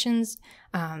limitations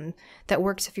that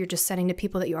works if you're just sending to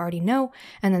people that you already know,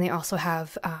 and then they also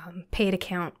have paid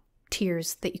account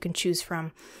tiers that you can choose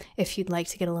from if you'd like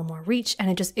to get a little more reach,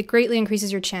 and it greatly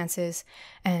increases your chances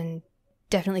and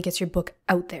definitely gets your book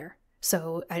out there.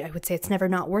 So I would say it's never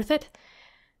not worth it.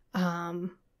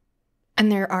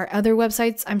 And there are other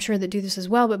websites, I'm sure, that do this as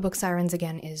well, but Book Sirens,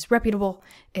 again, is reputable.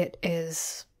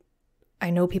 I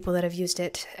know people that have used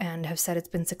it and have said it's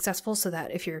been successful, so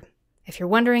that if you're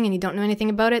wondering and you don't know anything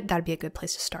about it, that'd be a good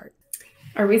place to start.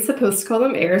 Are we supposed to call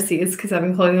them ARCs? Because I've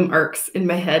been calling them ARCs in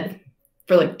my head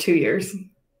for like 2 years.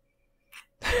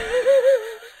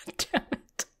 Damn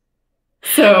it.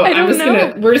 So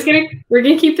we're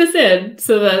gonna keep this in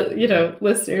so that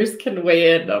listeners can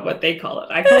weigh in on what they call it.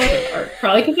 I call it an ARC,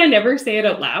 probably because I never say it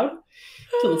out loud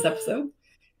till this episode.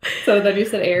 So then you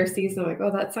said ARCs, and I'm like,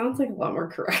 oh, that sounds like a lot more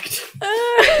correct.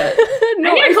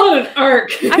 No, I call it an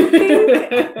ARC. I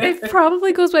think it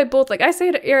probably goes by both. Like I say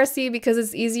it ARC because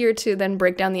it's easier to then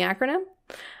break down the acronym.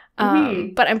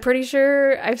 But I'm pretty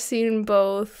sure I've seen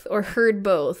both or heard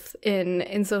both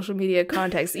in social media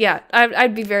context. Yeah,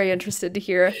 I'd be very interested to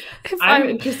hear. I'm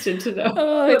interested to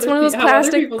know. It's one of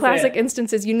those classic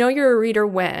instances. You know you're a reader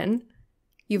when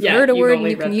you've heard a word and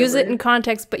you can use it in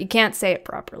context, but you can't say it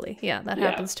properly. Yeah, that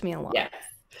happens to me a lot. Yeah.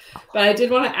 But I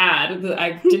did want to add that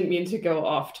I didn't mean to go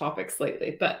off topic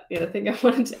slightly, but the other thing I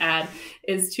wanted to add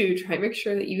is to try and make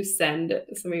sure that you send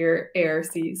some of your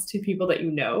ARCs to people that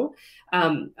you know.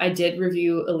 I did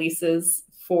review Elise's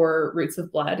for Roots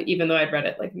of Blood, even though I'd read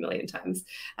it like a million times.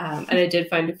 And I did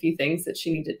find a few things that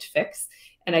she needed to fix.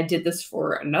 And I did this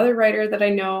for another writer that I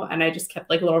know. And I just kept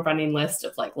like a little running list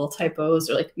of like little typos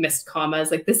or like missed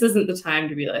commas. Like, this isn't the time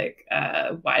to be like,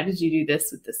 why did you do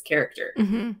this with this character?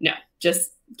 Mm-hmm. No,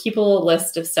 just keep a little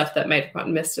list of stuff that might have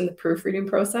gotten missed in the proofreading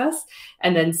process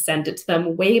and then send it to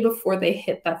them way before they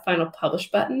hit that final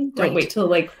publish button. Don't wait till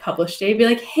like publish day. Be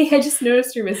like, hey, I just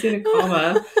noticed you're missing a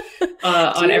comma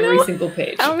on every single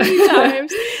page. How many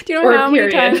times? Do you know how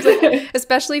many times, like,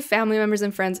 especially family members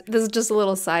and friends, this is just a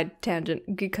little side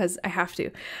tangent because I have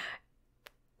to.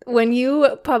 When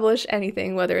you publish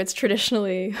anything, whether it's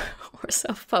traditionally or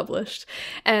self-published,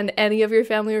 and any of your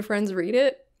family or friends read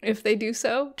it, if they do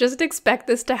so, just expect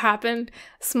this to happen,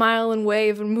 smile and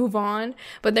wave and move on.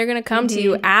 But they're going to come to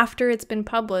you after it's been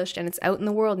published and it's out in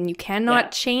the world and you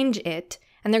cannot change it.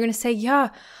 And they're going to say, yeah,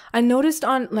 I noticed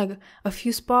on like a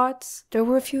few spots, there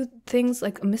were a few things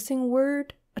like a missing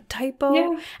word, a typo.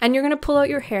 Yeah. And you're going to pull out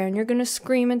your hair and you're going to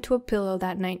scream into a pillow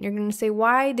that night. And you're going to say,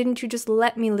 why didn't you just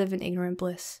let me live in ignorant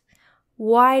bliss?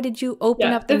 Why did you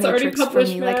open up the matrix for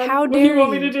me? Man. Like, how dare you? What do you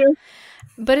want me to do?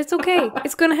 But it's okay.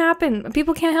 It's going to happen.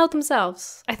 People can't help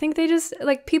themselves. I think they just,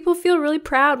 like, people feel really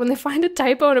proud when they find a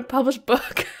typo in a published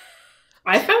book.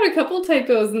 I found a couple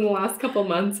typos in the last couple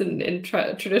months in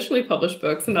traditionally published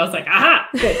books, and I was like, aha,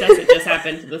 that doesn't just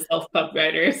happen to the self-pub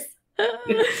writers.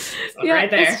 It's right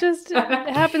there. It's just,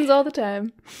 it happens all the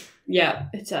time. Yeah,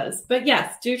 it does. But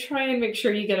yes, do try and make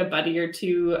sure you get a buddy or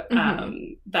two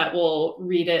that will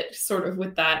read it sort of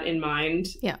with that in mind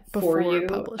for you.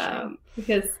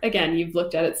 Because again, you've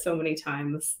looked at it so many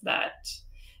times that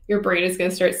your brain is going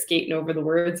to start skating over the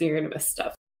words and you're going to miss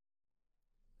stuff.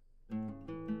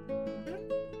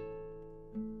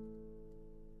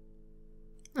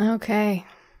 Okay.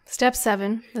 Step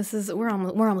 7. We're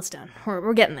almost done.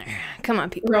 We're getting there. Come on,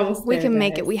 people. We're almost we there, can guys.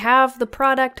 make it. We have the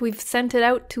product. We've sent it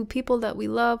out to people that we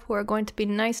love who are going to be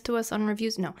nice to us on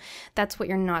reviews. No, that's what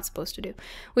you're not supposed to do.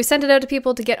 We sent it out to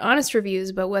people to get honest reviews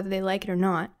about whether they like it or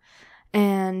not.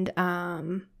 And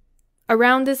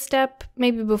around this step,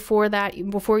 maybe before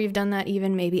you've done that,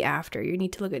 even maybe after, you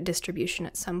need to look at distribution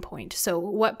at some point. So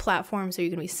what platforms are you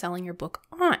going to be selling your book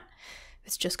on?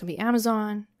 It's just going to be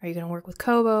Amazon. Are you going to work with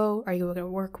Kobo? Are you going to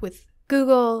work with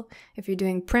Google? If you're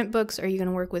doing print books, are you going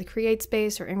to work with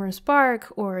CreateSpace or Ingram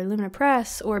Spark or Lumina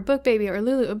Press or BookBaby or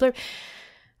Lulu or Blurb?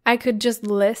 I could just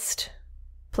list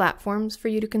platforms for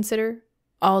you to consider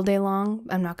all day long.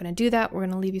 I'm not going to do that. We're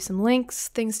going to leave you some links,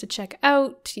 things to check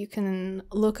out. You can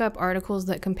look up articles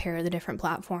that compare the different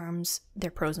platforms,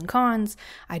 their pros and cons.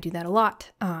 I do that a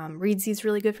lot. Readsy's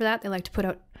really good for that. They like to put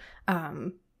out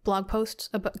blog posts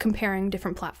about comparing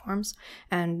different platforms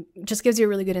and just gives you a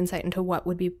really good insight into what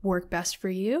would work best for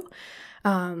you.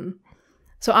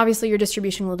 So obviously your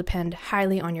distribution will depend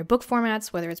highly on your book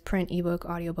formats, whether it's print, ebook,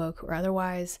 audiobook, or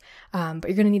otherwise. But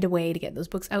you're going to need a way to get those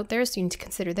books out there, so you need to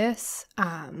consider this.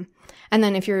 And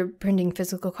then if you're printing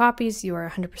physical copies, you are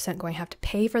 100% going to have to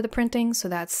pay for the printing, so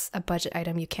that's a budget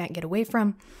item you can't get away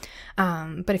from.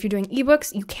 But if you're doing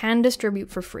ebooks, you can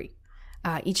distribute for free.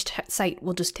 Each site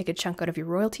will just take a chunk out of your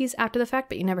royalties after the fact,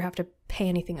 but you never have to pay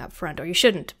anything up front, or you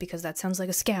shouldn't, because that sounds like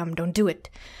a scam. Don't do it.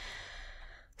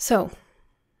 So,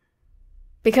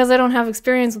 because I don't have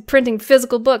experience with printing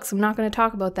physical books, I'm not going to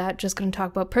talk about that. Just going to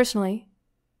talk about personally.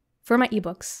 For my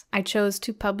ebooks, I chose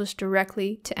to publish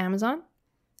directly to Amazon,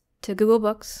 to Google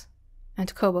Books, and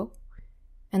to Kobo.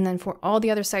 And then for all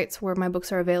the other sites where my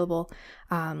books are available,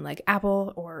 like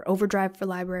Apple or Overdrive for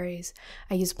libraries,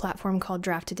 I use a platform called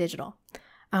Draft2Digital.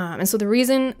 And so the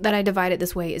reason that I divide it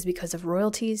this way is because of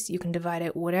royalties. You can divide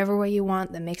it whatever way you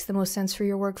want that makes the most sense for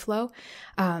your workflow.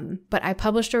 But I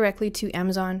publish directly to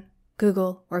Amazon,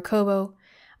 Google, or Kobo,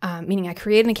 meaning I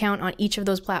create an account on each of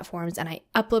those platforms and I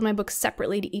upload my books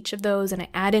separately to each of those and I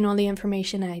add in all the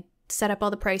information and I set up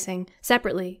all the pricing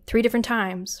separately 3 different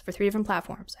times for 3 different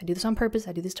platforms. I do this on purpose.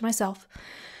 I do this to myself.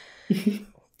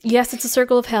 Yes, it's a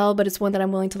circle of hell, but it's one that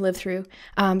I'm willing to live through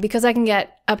because I can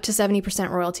get up to 70%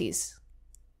 royalties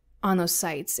on those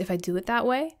sites if I do it that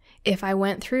way. If I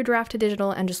went through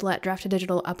Draft2Digital and just let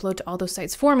Draft2Digital upload to all those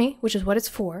sites for me, which is what it's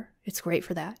for, it's great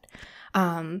for that,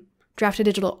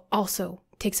 Draft2Digital also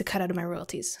takes a cut out of my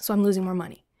royalties, so I'm losing more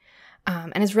money.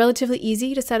 And it's relatively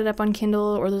easy to set it up on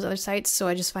Kindle or those other sites, so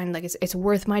I just find like it's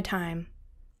worth my time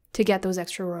to get those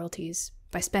extra royalties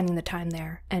by spending the time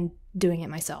there and doing it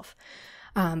myself.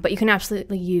 But you can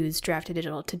absolutely use Drafted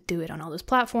Digital to do it on all those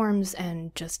platforms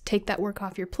and just take that work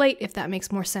off your plate if that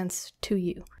makes more sense to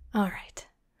you. All right.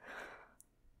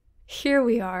 Here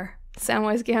we are,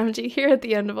 Samwise Gamgee, here at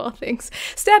the end of all things.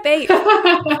 Step 8.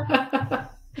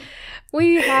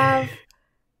 We have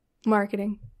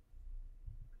marketing.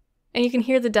 And you can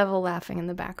hear the devil laughing in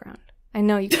the background. I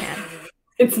know you can.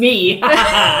 It's me.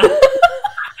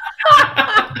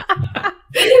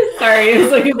 Sorry, it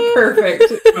was like a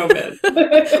perfect moment.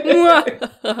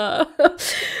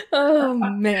 Oh,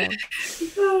 man.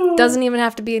 Doesn't even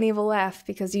have to be an evil laugh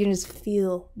because you can just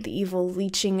feel the evil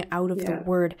leaching out of the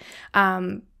word.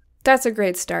 That's a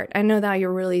great start. I know that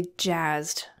you're really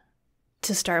jazzed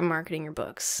to start marketing your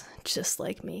books, just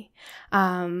like me.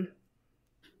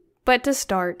 But to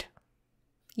start,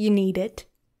 you need it.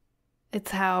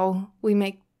 It's how we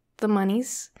make the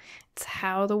monies. It's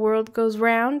how the world goes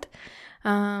round.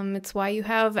 It's why you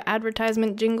have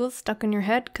advertisement jingles stuck in your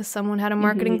head because someone had a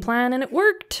marketing plan and it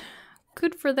worked.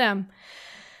 Good for them.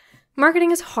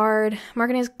 Marketing is hard.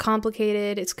 Marketing is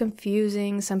complicated. It's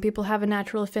confusing. Some people have a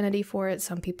natural affinity for it.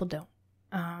 Some people don't.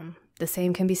 The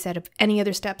same can be said of any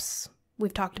other steps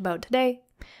we've talked about today.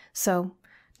 So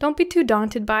don't be too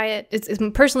daunted by it. It's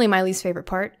personally my least favorite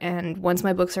part. And once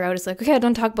my books are out, it's like, okay, I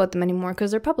don't talk about them anymore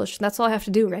because they're published. That's all I have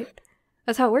to do, right?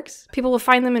 That's how it works. People will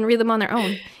find them and read them on their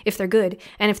own if they're good.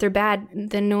 And if they're bad,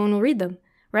 then no one will read them,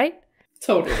 right?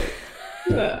 Totally.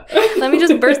 Let me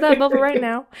just burst that bubble right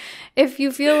now. If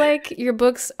you feel like your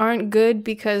books aren't good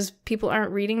because people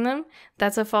aren't reading them,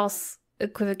 that's a false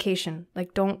equivocation.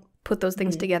 Like, don't put those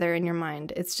things together in your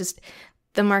mind. It's just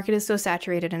the market is so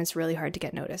saturated and it's really hard to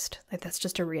get noticed. Like, that's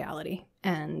just a reality.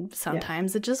 And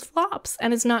sometimes it just flops.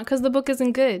 And it's not because the book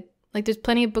isn't good. Like, there's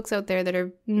plenty of books out there that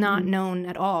are not known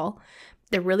at all.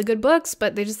 They're really good books,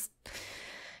 but they just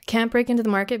can't break into the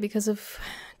market because of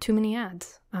too many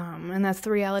ads. And that's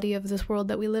the reality of this world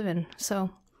that we live in. So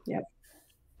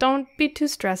don't be too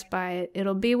stressed by it.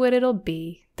 It'll be what it'll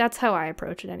be. That's how I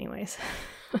approach it anyways.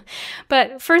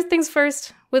 But first things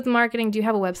first, with marketing, do you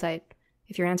have a website?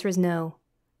 If your answer is no,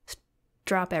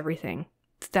 drop everything.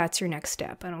 That's your next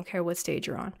step. I don't care what stage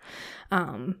you're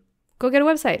on. Go get a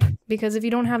website, because if you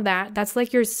don't have that, that's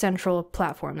like your central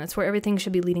platform. That's where everything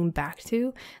should be leading back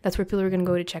to. That's where people are going to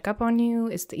go to check up on you.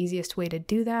 It's the easiest way to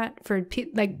do that.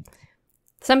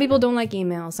 Some people don't like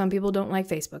email. Some people don't like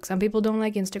Facebook. Some people don't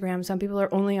like Instagram. Some people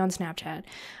are only on Snapchat.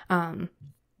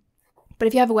 But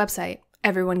if you have a website,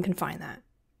 everyone can find that.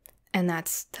 And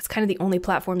that's kind of the only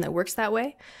platform that works that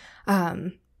way.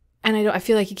 And I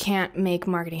feel like you can't make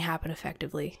marketing happen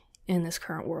effectively in this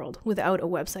current world without a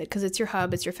website, because it's your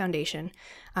hub, it's your foundation.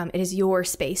 It is your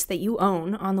space that you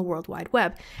own on the World Wide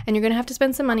Web. And you're going to have to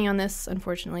spend some money on this,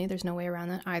 unfortunately. There's no way around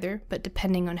that either. But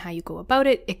depending on how you go about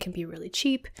it, it can be really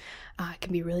cheap. It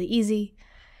can be really easy.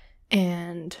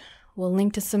 And we'll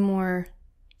link to some more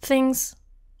things,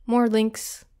 more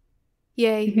links.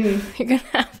 Yay. You're gonna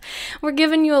have, we're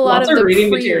giving you lots of the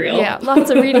reading material. Yeah, lots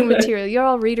of reading material. You're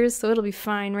all readers, so it'll be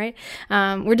fine, right?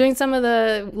 We're doing some of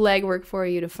the legwork for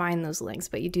you to find those links,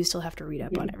 but you do still have to read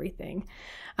up on everything.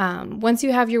 Once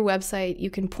you have your website, you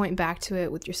can point back to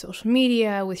it with your social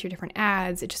media, with your different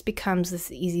ads. It just becomes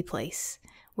this easy place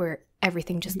where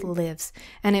everything just lives,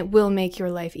 and it will make your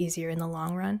life easier in the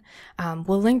long run.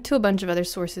 We'll link to a bunch of other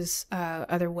sources,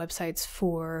 other websites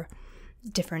for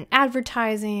different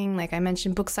advertising. Like I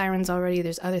mentioned Book Sirens already.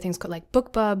 There's other things called, like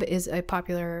BookBub is a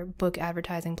popular book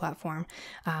advertising platform.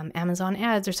 Amazon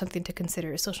ads are something to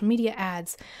consider. Social media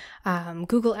ads,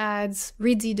 Google ads.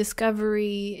 Readsy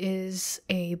Discovery is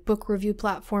a book review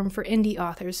platform for indie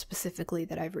authors specifically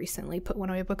that I've recently put one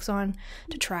of my books on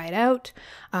to try it out.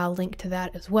 I'll link to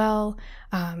that as well.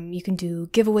 You can do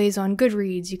giveaways on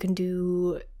Goodreads. You can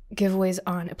do giveaways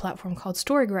on a platform called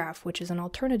Storygraph, which is an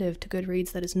alternative to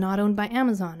Goodreads that is not owned by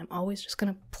Amazon. I'm always just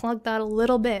going to plug that a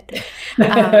little bit.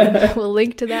 We'll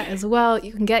link to that as well.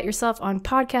 You can get yourself on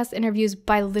podcast interviews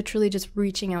by literally just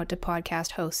reaching out to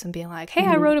podcast hosts and being like, hey,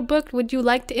 I wrote a book. Would you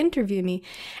like to interview me?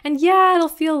 And yeah, it'll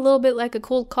feel a little bit like a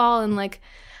cold call and like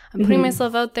I'm putting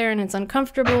myself out there and it's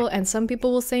uncomfortable, and some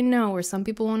people will say no or some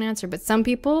people won't answer, but some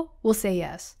people will say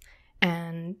yes.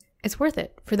 And it's worth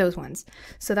it for those ones.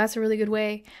 So that's a really good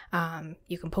way.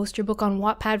 You can post your book on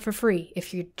Wattpad for free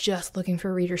if you're just looking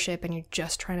for readership and you're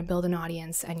just trying to build an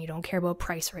audience and you don't care about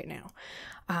price right now.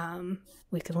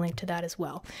 We can link to that as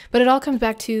well. But it all comes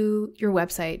back to your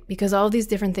website, because all of these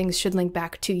different things should link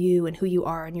back to you and who you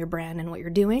are and your brand and what you're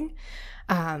doing,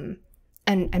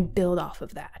 and build off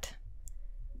of that.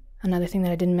 Another thing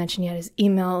that I didn't mention yet is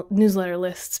email newsletter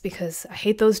lists, because I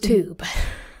hate those too, but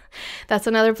That's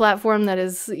another platform that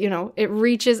is, it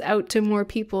reaches out to more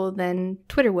people than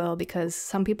Twitter will, because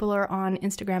some people are on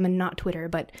Instagram and not Twitter,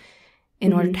 but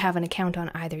in order to have an account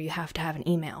on either, you have to have an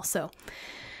email. So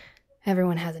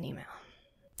everyone has an email.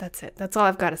 That's it. That's all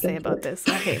I've got to say about this.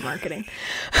 I hate marketing.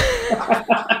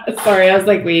 Sorry, I was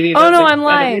like waiting. Oh no, I'm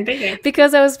lying,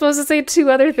 because I was supposed to say 2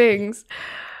 other things.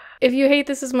 If you hate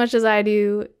this as much as I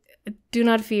do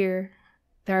not fear.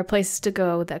 There are places to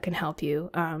go that can help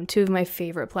you. 2 of my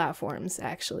favorite platforms,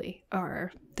 actually,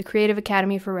 are the Creative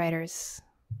Academy for Writers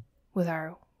with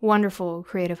our wonderful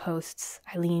creative hosts,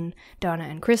 Eileen, Donna,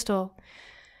 and Crystal.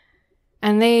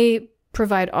 And they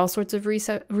provide all sorts of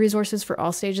resources for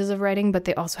all stages of writing, but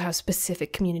they also have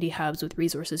specific community hubs with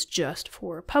resources just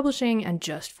for publishing and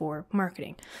just for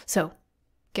marketing. So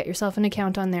get yourself an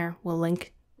account on there. We'll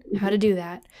link how to do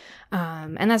that.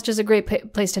 And that's just a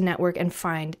great place to network and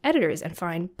find editors and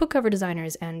find book cover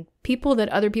designers and people that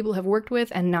other people have worked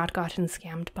with and not gotten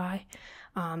scammed by,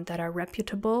 that are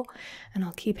reputable. And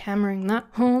I'll keep hammering that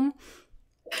home.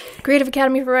 Creative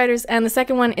Academy for Writers. And the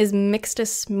second one is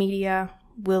Mixtus Media.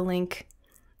 We'll link.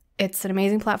 It's an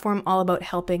amazing platform all about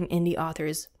helping indie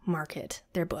authors market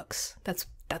their books. That's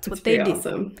what they do.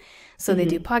 Awesome. So they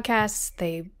do podcasts.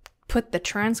 They put the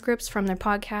transcripts from their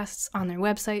podcasts on their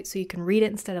website so you can read it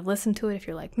instead of listen to it if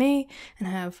you're like me and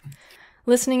have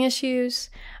listening issues.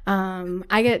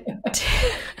 I get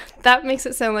that makes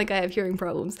it sound like I have hearing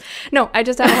problems. No, I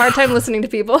just have a hard time listening to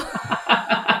people.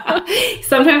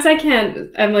 Sometimes I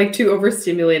can't. I'm like too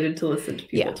overstimulated to listen to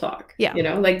people talk. Yeah.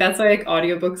 Like that's why like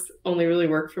audiobooks only really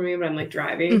work for me when I'm like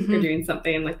driving or doing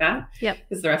something like that. Yep.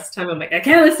 Because the rest of the time I'm like, I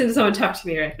can't listen to someone talk to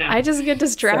me right now. I just get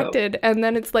distracted and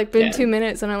then it's like been 2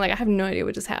 minutes and I'm like, I have no idea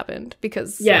what just happened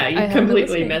because you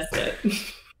completely missed it.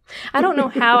 I don't know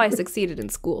how I succeeded in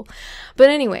school. But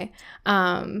anyway.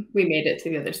 We made it to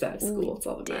the other side of school. It's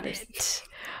all that matters.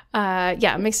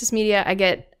 Mixtus Media,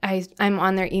 I'm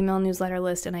on their email newsletter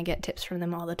list and I get tips from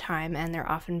them all the time and they're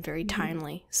often very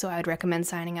timely. So I'd recommend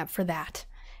signing up for that.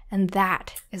 And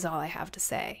that is all I have to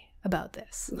say about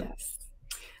this. Yes.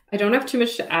 I don't have too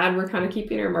much to add. We're kind of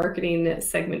keeping our marketing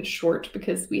segment short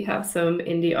because we have some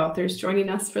indie authors joining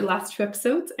us for the last 2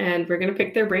 episodes and we're going to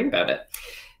pick their brain about it.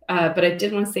 But I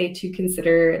did want to say to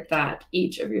consider that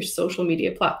each of your social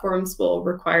media platforms will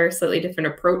require a slightly different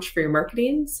approach for your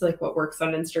marketing. So like what works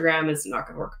on Instagram is not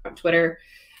going to work on Twitter.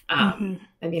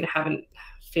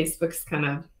 Facebook's kind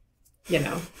of,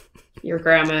 your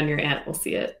grandma and your aunt will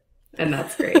see it and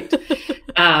that's great.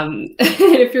 And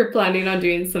if you're planning on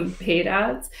doing some paid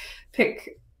ads,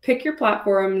 pick your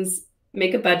platforms,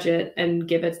 make a budget and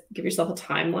give yourself a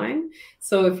timeline.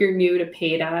 So if you're new to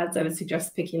paid ads, I would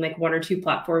suggest picking like 1 or 2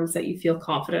 platforms that you feel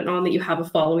confident on, that you have a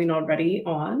following already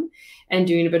on, and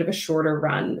doing a bit of a shorter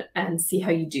run and see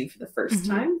how you do for the first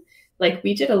time. Like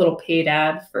we did a little paid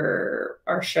ad for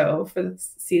our show for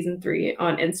season 3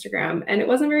 on Instagram and it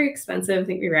wasn't very expensive. I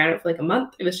think we ran it for like a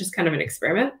month. It was just kind of an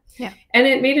experiment. Yeah. And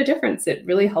it made a difference. It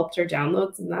really helped our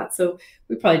downloads and that. So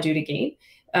we probably do it again.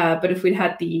 But if we'd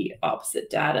had the opposite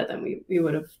data, then we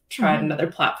would have tried another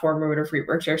platform or would have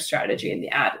reworked our strategy in the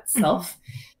ad itself.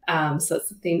 So it's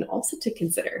something also to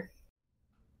consider.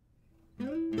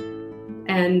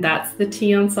 And that's the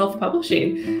tea on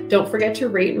self-publishing. Don't forget to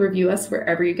rate and review us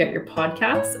wherever you get your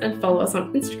podcasts and follow us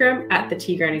on Instagram at the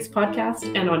Tea Grannies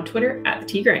Podcast and on Twitter at the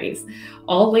Tea Grannies.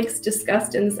 All links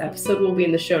discussed in this episode will be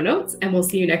in the show notes and we'll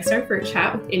see you next time for a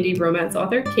chat with indie romance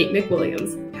author Kate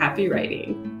McWilliams. Happy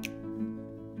writing.